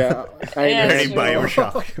Yeah, I Yeah, know. very true.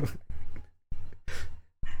 Bioshock.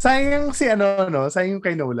 Sayang si sayang yung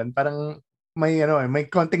kay Nolan. Parang may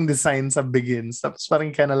konting design sa Begins. Tapos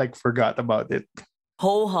parang kinda like forgot about it.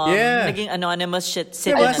 Ho-hum. Yeah. Naging anonymous shit.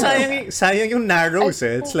 Sitting Diba? on Sayang yung narrows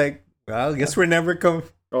eh. It's like, well, guess we're never come...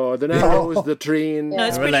 Oh, the Narrows, the train. No,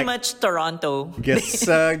 it's We're pretty like- much Toronto. Guess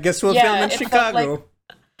we'll Yeah, film in it felt Chicago.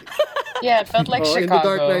 Yeah, it felt like Oh, in Chicago.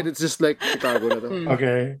 the Dark Knight, it's just like Chicago na to.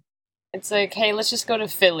 Okay. It's like, hey, let's just go to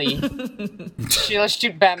Philly. Let's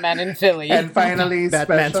shoot Batman in Philly. And finally,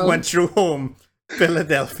 Batman's special, went through home,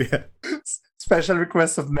 Philadelphia. special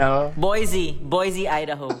request of Mel. Boise,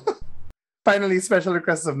 Idaho. Finally, special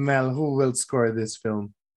request of Mel. Who will score this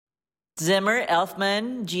film? Zimmer,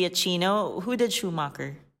 Elfman, Giacchino. Who did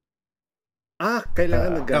Schumacher?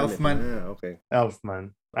 Kailangan ng gamit. Elfman. Okay.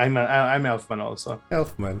 Elfman. I'm Elfman also.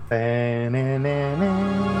 Elfman.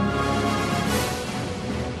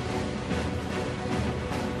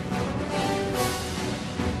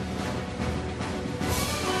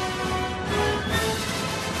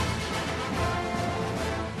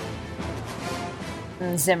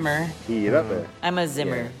 Zimmer. Hirap eh. I'm a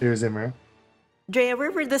Zimmer. Here's Zimmer. Drea,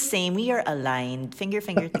 we're the same. We are aligned. Finger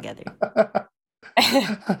together.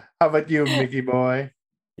 How about you, Mickey boy?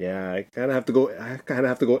 Yeah, I kind of have to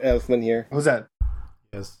go Elfman here. Who's that?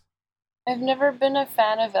 Yes. I've never been a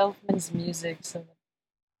fan of Elfman's music, so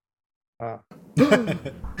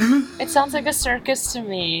it sounds like a circus to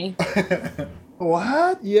me.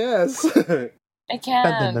 What? Yes. I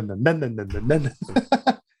can't.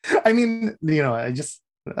 I mean, I just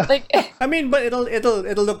Like, I mean, but it'll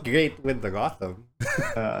look great with the Gotham.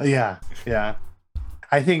 yeah.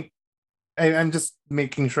 I think I'm just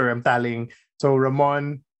making sure I'm tallying. So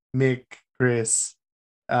Ramon, Mick, Chris,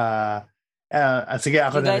 sige,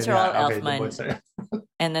 ako You na guys rin. are all Yeah, okay, the Elfman. boys are-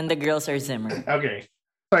 And then the girls are Zimmer. Okay.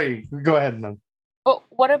 Sorry, go ahead, man. but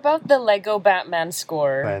what about the Lego Batman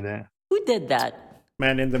score? Pwede. Who did that?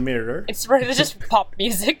 Man in the Mirror. It's really just pop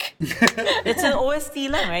music. It's an OST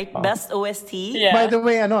lang, right? Best OST. Yeah. By the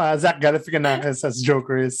way, Zach Galifianakis as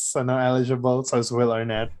Joker is eligible, so is Will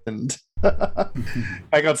Arnett and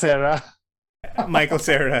Michael Cera. Michael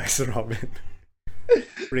Cera as Robin.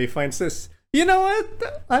 Ray Fiennes this. You know what?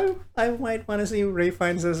 I might want to see Ray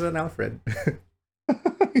Fiennes as an Alfred.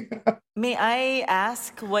 May I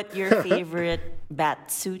ask what your favorite bat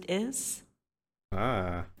suit is?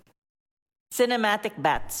 Cinematic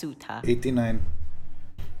bat suit, huh? 89.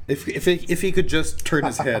 If he could just turn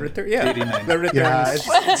his head. 89. The returns. Yeah,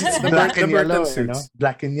 it's black and the Burton yellow, suits.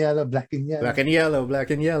 Black and yellow, black and yellow. Black and yellow, black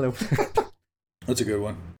and yellow. That's a good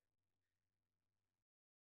one.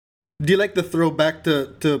 Do you like the throwback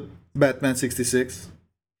to Batman 66?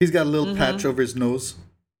 He's got a little patch over his nose.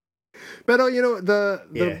 Pero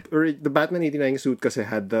the Batman 89 suit kasi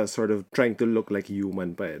had the sort of trying to look like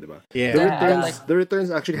human pa di ba? Yeah. The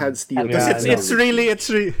returns actually had steel. Yeah, It's really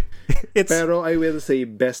Pero I will say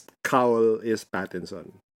best cowl is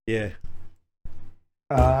Pattinson. yeah.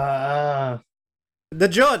 The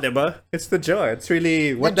jaw, diba? It's the jaw. It's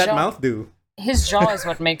really what that jaw. mouth do. His jaw is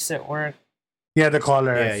what makes it work. Yeah, the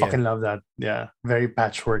collar. Yeah, I fucking love that. Yeah, very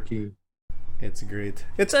patchworky. It's great.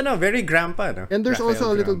 It's very grandpa, no? And there's Raphael also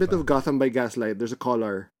a little grandpa. bit of Gotham by Gaslight. There's a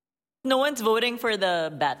collar. No one's voting for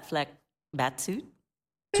the bat suit.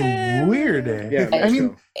 It's weird, eh? Yeah, I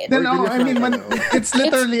mean, so. it's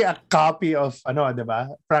literally a copy of diba?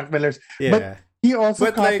 Frank Miller's. Yeah. But he also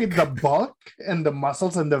But, copied the bulk and the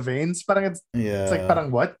muscles and the veins. Parang it's like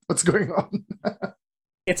parang what? What's going on?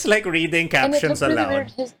 It's like reading And it captions looked really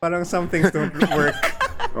aloud. weird. Parang some things don't work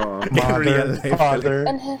in real life. Father.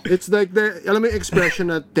 It's like alam mo yung expression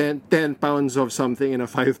na 10 pounds of something in a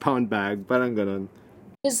 5-pound bag. Parang ganon.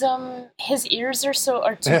 His ears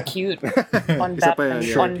are too cute on Isa pa yan,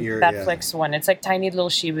 Batman, on ear, Batflex one. It's like tiny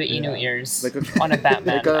little Shiba Inu ears Like on a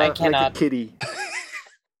Batman. I like a cannot. kitty.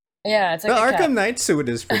 Yeah, it's The like a cat. Arkham Knight suit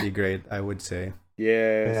is pretty great, I would say.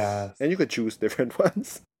 Yes. Yeah. And you could choose different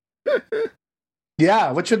ones.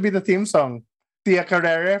 Yeah, what should be the theme song? Tia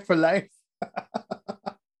Carrere for life.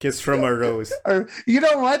 Kiss from a Rose. Or you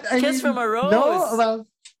know what? Kiss from a Rose. No, well,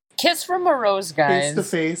 Kiss from a Rose, Face guys. to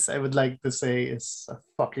Face, I would like to say is a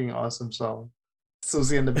fucking awesome song.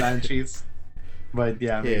 Susie and the Banshees. But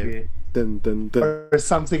yeah, maybe. Dun, dun, dun. Or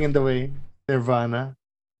Something in the Way. Nirvana.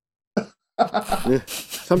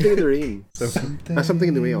 Something in the rain. Something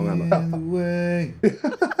in the way.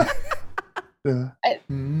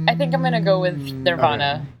 I think I'm gonna go with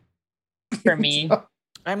Nirvana for me.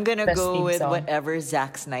 I'm gonna Best go theme with song. whatever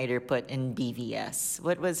Zack Snyder put in BVS.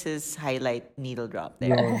 What was his highlight needle drop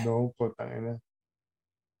there? No, putang ina.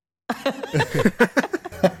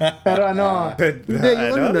 Pero ano, Hindi,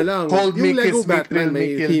 yung ano na lang. Hold yung Me, Lego Kiss Me, Batman Thrill Me, may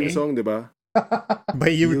Kill theme Me. song, di ba? By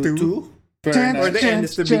you too? Or the end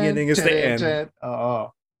is the beginning is the end.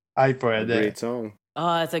 Oo. Ay, pwede. Great song.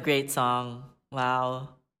 Oh, it's a great song. Wow.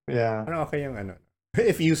 Yeah. Ano okay yung ano?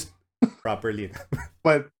 If used properly.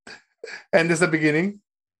 But, end is the beginning?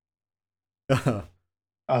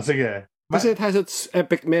 Sige. Kasi it has its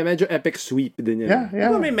epic, medyo epic sweep din yan.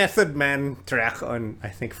 Yeah. May Method Man track on, I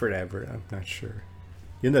think, Forever. I'm not sure.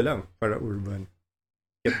 Yun na lang, para urban.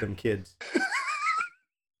 Get them kids.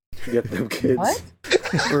 Get them kids. What?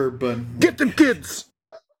 Urban. Get them kids!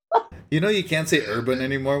 You know you can't say urban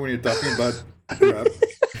anymore when you're talking about rap.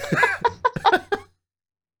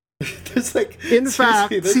 There's like In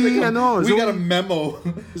fact, there's see, like Zoe, got a memo.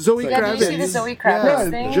 Zoe Yeah, Kravitz. did you see the Zoe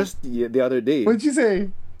Kravitz thing? Just the other day. What'd you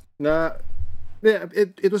say? Na,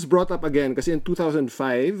 it was brought up again kasi in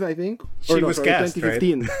 2005, I think. She was cast,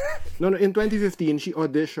 2015. No, in 2015, she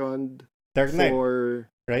auditioned Dark Knight for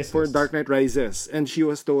Rises. Dark Knight Rises. And she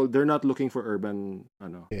was told they're not looking for urban,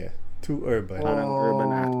 Yeah, too urban. parang urban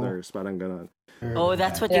actors, parang ganon. Oh,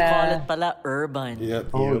 that's what you call it pala, urban. Yep.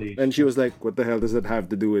 Holy. And she was like, what the hell does that have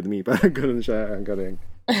to do with me? Parang ganon siya, ang galing.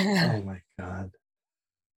 Oh my god.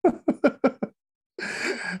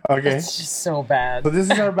 Okay. It's just so bad. So this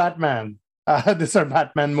is our Batman. This is our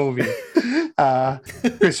Batman movie.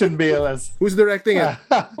 Christian Bale as Who's directing it?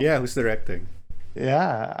 Yeah, who's directing?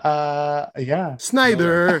 yeah.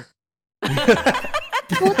 Snyder!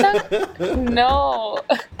 No.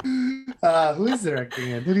 Who is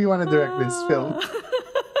directing it? Who do you want to direct this film?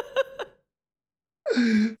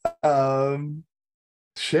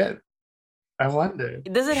 Shit. I wonder.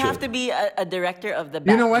 Does it have to be a director of the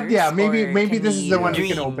You know what? Batverse, Yeah, or maybe can this is the one we dream?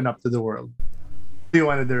 can open up to the world. Do you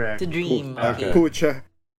want to direct? To dream. Okay. Pucha.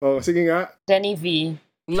 Oh, sige nga. Denny V.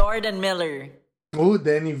 Lord and Miller. Oh,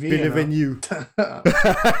 Denny V. Believe in you.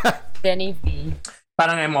 Denny V.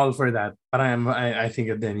 Parang I'm all for that. Parang I think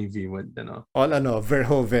a Denny V would, All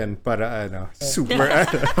Verhoeven para super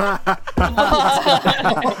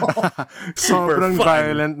Sobrang fun.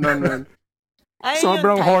 violent nun, man. Ay,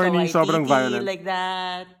 Sobrang yung Taika horny, Waititi, sobrang violent. like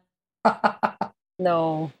that.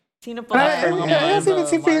 No. Sino pa?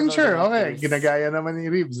 Si Fincher. Marvel Okay, directors? ginagaya naman ni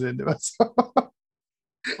Reeves, di ba? So,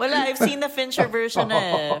 Wala, I've seen the Fincher version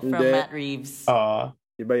from Hindi. Matt Reeves.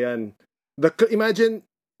 Iba yan. Imagine,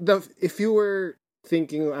 if you were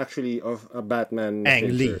thinking actually of a Batman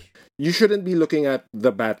Ang Fincher, Lee. you shouldn't be looking at the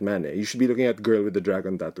Batman. You should be looking at Girl with the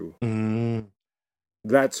Dragon Tattoo.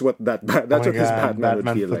 That's what that's oh what my his God, Batman would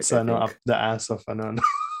feel like. puts I think. up the ass of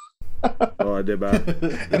Oh, diba?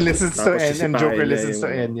 and listens to Tapos Enya, and Joker sisipahin niya listens to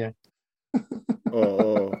yung- Enya.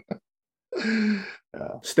 Oo.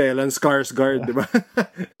 Stellan Skarsgård, diba?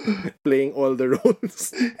 Playing all the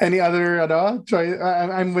roles. Any other choice?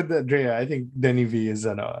 I'm with Andrea. I think Denny V is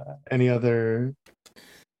any other.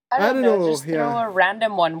 I don't know. Just yeah. throw a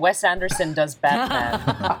random one. Wes Anderson does Batman.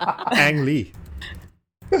 Ang Lee.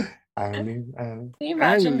 Can you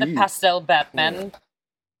imagine the Lee. pastel Batman?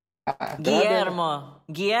 Guillermo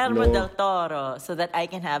No. del Toro, so that I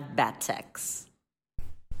can have bat sex.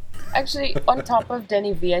 Actually, on top of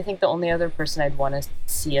Denny V, I think the only other person I'd want to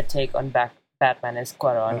see a take on Batman is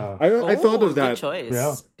Cuarón. I thought of Good that. choice.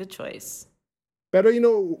 Yeah. Good choice. Pero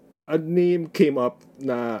a name came up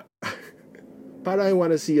na parang I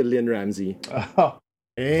want to see a Lynn Ramsey.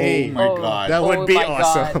 Hey, Oh my god. that would be my God.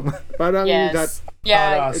 awesome. Parang that Yes.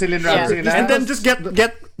 Yeah. Si Lynn Ramsey na. And then just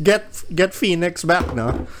get Phoenix back,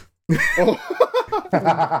 no?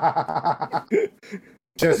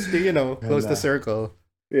 Just to, close the circle.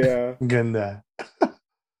 yeah. Ganda.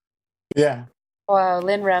 Yeah. Wow,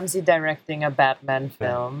 Lynn Ramsey directing a Batman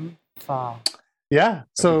film. Wow. Yeah. That'd be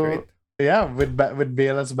So great. yeah, with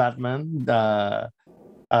Bale as Batman,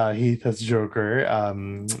 Heath as Joker.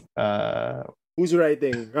 Who's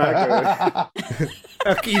writing?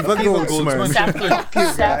 Akiva Goldsman.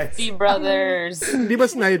 Safdie brothers. Di ba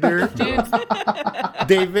Snyder? Dude,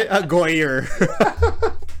 David Goyer.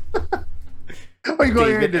 Oy,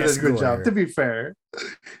 Goyer David did a S. good job, Goyer. to be fair.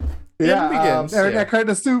 Yeah, Yeah, begins, Eric yeah. Eckhart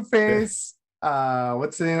as Two-Face.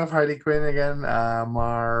 What's the name of Harley Quinn again?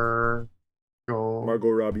 Margot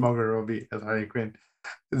Robbie. Margot Robbie as Harley Quinn.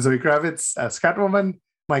 Zoe Kravitz as Catwoman.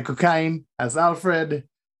 Michael Caine as Alfred.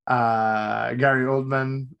 Gary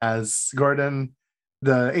Oldman as Gordon.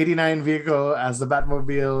 The 89 vehicle as the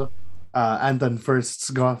Batmobile. Anton Furst's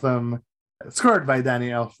Gotham. Scored by Danny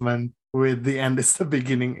Elfman. With The End is the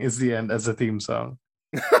Beginning is the End as a theme song.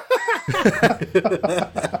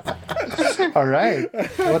 All right.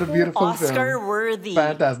 What a beautiful film. Oscar worthy.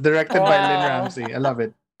 Fantastic. Directed by Lynn Wow. Ramsey. I love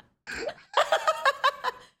it.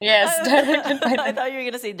 yes, directed by I thought you were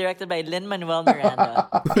gonna say directed by Lin-Manuel Miranda.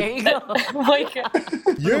 There you go. Oh my God.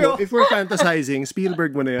 If we're fantasizing,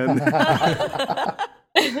 Spielberg mo na yan.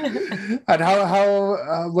 And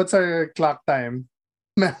how what's our clock time?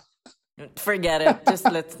 Forget it. Just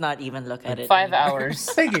let's not even look at it. 5 hours.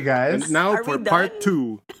 Thank you guys. And now Are we for part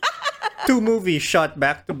done? 2. 2 movies shot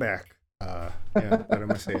back to back. Yeah, para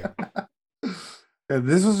masaya.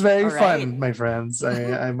 This was very All right. fun, my friends.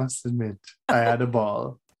 I must admit. I had a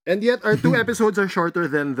ball. And yet our 2 episodes are shorter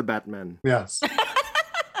than The Batman. Yes.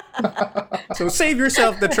 So save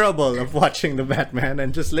yourself the trouble of watching the Batman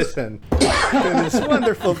and just listen to this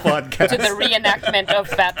wonderful podcast. To the reenactment of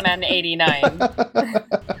Batman 89.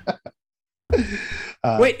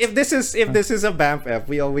 Wait, if this is a BAMF F,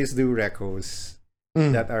 we always do recos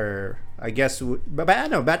that are, I guess, but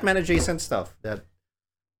Batman adjacent stuff that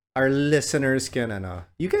our listeners can,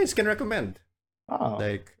 you guys can recommend. Oh,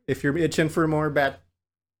 Like, if you're itching for more Bat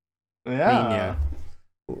yeah. Mania,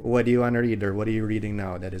 what do you want to read, or what are you reading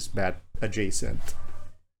now that is Bat adjacent?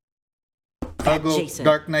 I'll go Jason.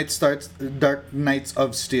 Dark Knights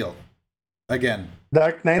of Steel. Again.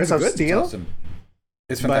 Dark Knights That's of good. It's Steel? awesome.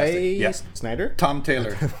 It's By fantastic. Yeah. Snyder? Tom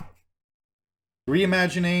Taylor.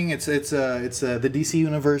 Reimagining, it's the DC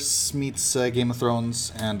universe meets Game of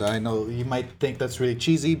Thrones, and I know you might think that's really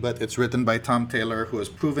cheesy, but it's written by Tom Taylor, who has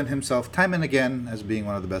proven himself time and again as being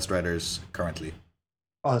one of the best writers currently.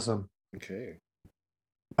 Awesome. Okay.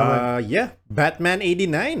 Yeah, Batman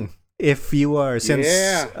 89. If you are, since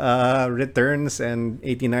Yeah. Returns and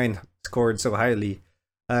 89 scored so highly,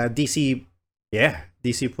 DC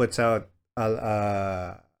puts out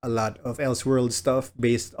a lot of Elseworld stuff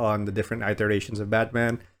based on the different iterations of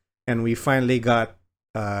Batman, and we finally got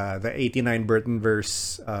the 89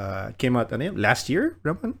 Burtonverse came out last year,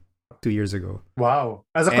 Raman? 2 years ago. Wow.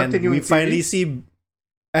 As a And continuing we finally series? see,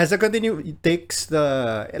 as a it takes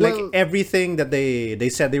everything that they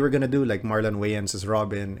said they were gonna do, like Marlon Wayans as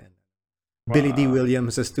Robin, and Billy D.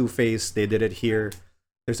 Williams as Two-Face. They did it here.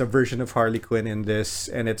 There's a version of Harley Quinn in this,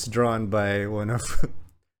 and it's drawn by one of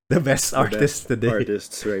the best artists today.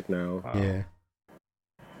 Artists right now. Wow. Yeah.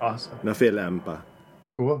 Awesome. Na film pa.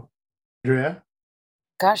 Cool. Andrea?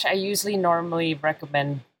 Gosh, I usually normally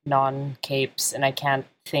recommend non-capes, and I can't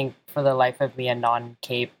think for the life of me a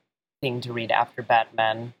non-cape thing to read after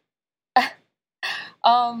Batman.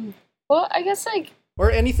 Well, I guess Or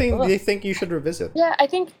anything they think you should revisit. yeah, I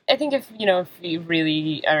think if you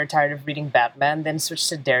really are tired of reading Batman, then switch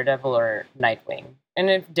to Daredevil or Nightwing. And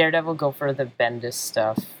if Daredevil, go for the Bendis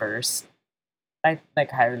stuff first. I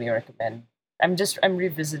highly recommend. I'm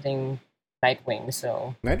revisiting Nightwing,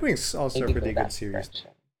 so Nightwing's also a maybe pretty go good that series.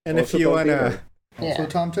 direction. And Also if you Tom wanna Taylor. Also Yeah.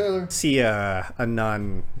 Tom Taylor. see a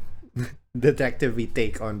non detective-y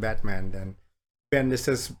take on Batman, then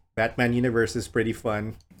Bendis's Batman universe is pretty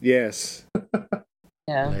fun. Yes.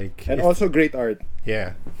 Yeah. Like, And also great art.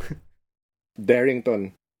 yeah.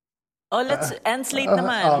 Darrington. Oh, let's and Slate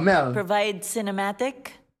naman. Mel. Provide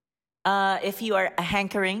cinematic. If you are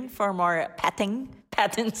hankering for more Pattinson,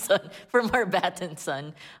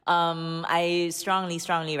 I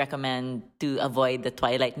strongly recommend to avoid the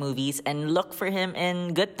Twilight movies and look for him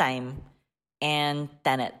in Good Time and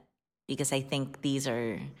Tenet, because I think these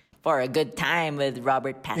are for a good time with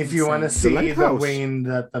Robert Pattinson. If you want to see the Lighthouse. Wayne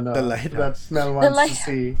that The Lighthouse. that Mel wants to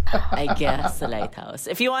see. I guess The Lighthouse.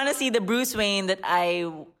 If you want to see the Bruce Wayne that I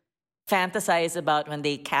fantasize about when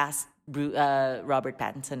they cast Robert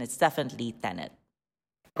Pattinson, it's definitely Tenet.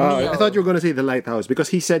 I thought you were going to say The Lighthouse because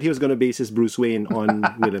he said he was going to base his Bruce Wayne on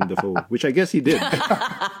Willem Dafoe, which I guess he did. How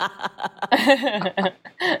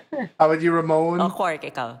about you, Ramon? Oh, Quark,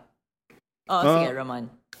 ikaw. Oh, sige, Ramon.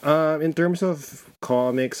 In terms of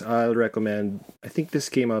comics, I'll recommend. I think this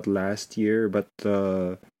came out last year, but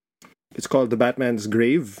it's called The Batman's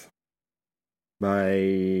Grave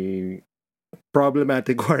by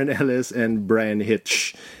problematic Warren Ellis and Brian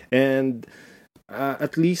Hitch, and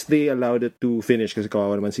at least they allowed it to finish because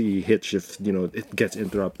kawawa naman si Hitch if it gets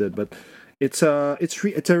interrupted. But it's a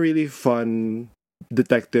really fun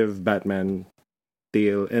detective Batman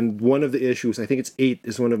tale, and one of the issues, I think it's 8,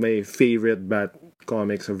 is one of my favorite Bat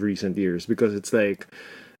comics of recent years because it's like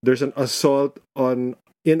there's an assault in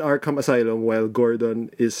Arkham Asylum while Gordon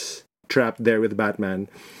is trapped there with Batman,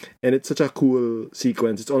 and it's such a cool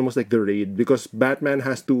sequence. It's almost like the Raid because Batman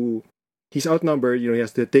he's outnumbered, he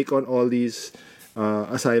has to take on all these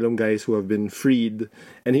asylum guys who have been freed,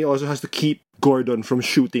 and he also has to keep Gordon from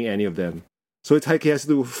shooting any of them. So it's like he has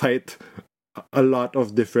to fight a lot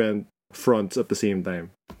of different fronts at the same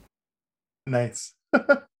time. Nice.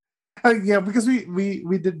 Yeah, because we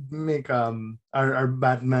did make our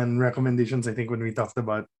Batman recommendations, I think, when we talked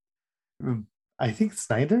about I think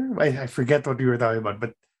Snyder. I forget what we were talking about,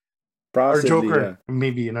 but Possibly, or Joker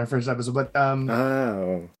maybe in our first episode.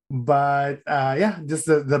 But yeah, just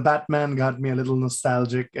the Batman got me a little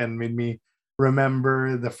nostalgic and made me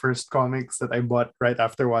remember the first comics that I bought right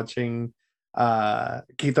after watching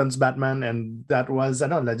Keaton's Batman, and that was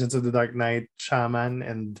Legends of the Dark Knight, Shaman,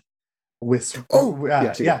 and Wisp.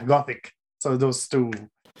 Gothic. So those two.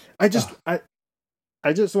 I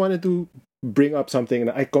just wanted to bring up something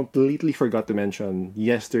that I completely forgot to mention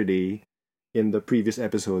yesterday in the previous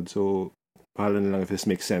episode. So, pahala na lang if this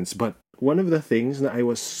makes sense. But one of the things that I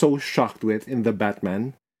was so shocked with in the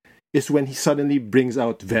Batman is when he suddenly brings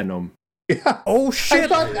out Venom. Yeah. Oh shit!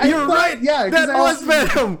 You're right. Yeah, that was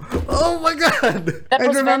Venom. Oh my god! That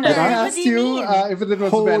was remember Venom. I asked you if it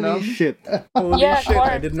was Holy Venom. shit! Holy Yeah, shit! Clark.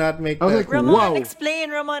 I did not make I was that. like, Ramon, wow.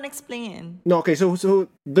 explain. No, okay. So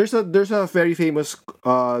there's a very famous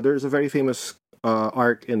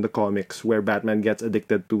arc in the comics where Batman gets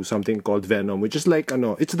addicted to something called Venom, which is like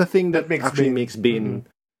it's the thing that makes Bane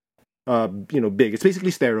big. It's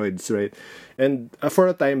basically steroids, right? And for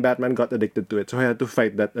a time, Batman got addicted to it, so he had to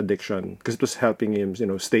fight that addiction because it was helping him,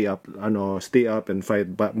 stay up and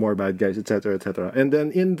fight more bad guys, etc., etc. And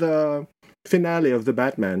then in the finale of the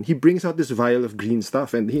Batman, he brings out this vial of green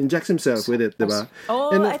stuff and he injects himself with it, diba? Oh,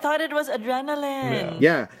 And I thought it was adrenaline.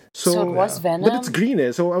 yeah. So it was Venom. But it's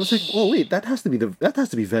green, so I was like, oh wait, that has to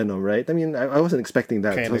be Venom, right? I mean, I wasn't expecting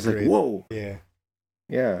that. So I was like, whoa,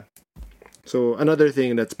 yeah. So another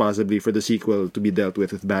thing that's possibly for the sequel to be dealt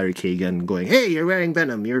with Barry Keoghan going, hey, you're wearing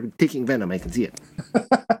Venom, you're taking Venom, I can see it.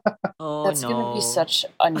 Oh, That's gonna be such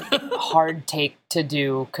a hard take to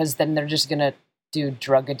do because then they're just gonna do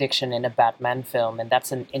drug addiction in a Batman film, and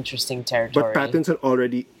that's an interesting territory. But Pattinson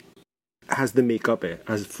already has the makeup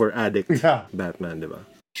as for addict Batman, diba?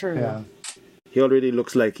 True. Yeah. He already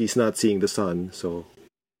looks like he's not seeing the sun, so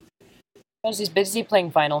Because he's busy playing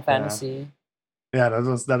Final Fantasy. Yeah,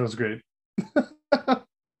 that was great.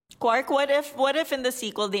 Quark, what if in the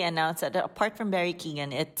sequel they announce that apart from Barry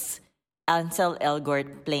Keoghan, it's Ansel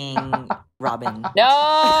Elgort playing Robin?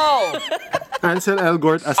 No! Ansel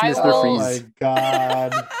Elgort as Mr. will- Oh Freeze. my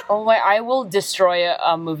god. Oh my! I will destroy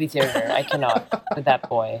a movie theater. I cannot with that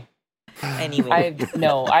boy. Anyway.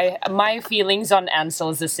 My feelings on Ansel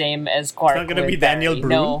is the same as Quark. It's not gonna with be Daniel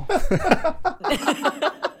Barry. Brühl?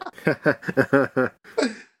 No.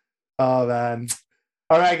 Oh man.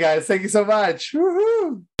 All right, guys. Thank you so much. Woohoo!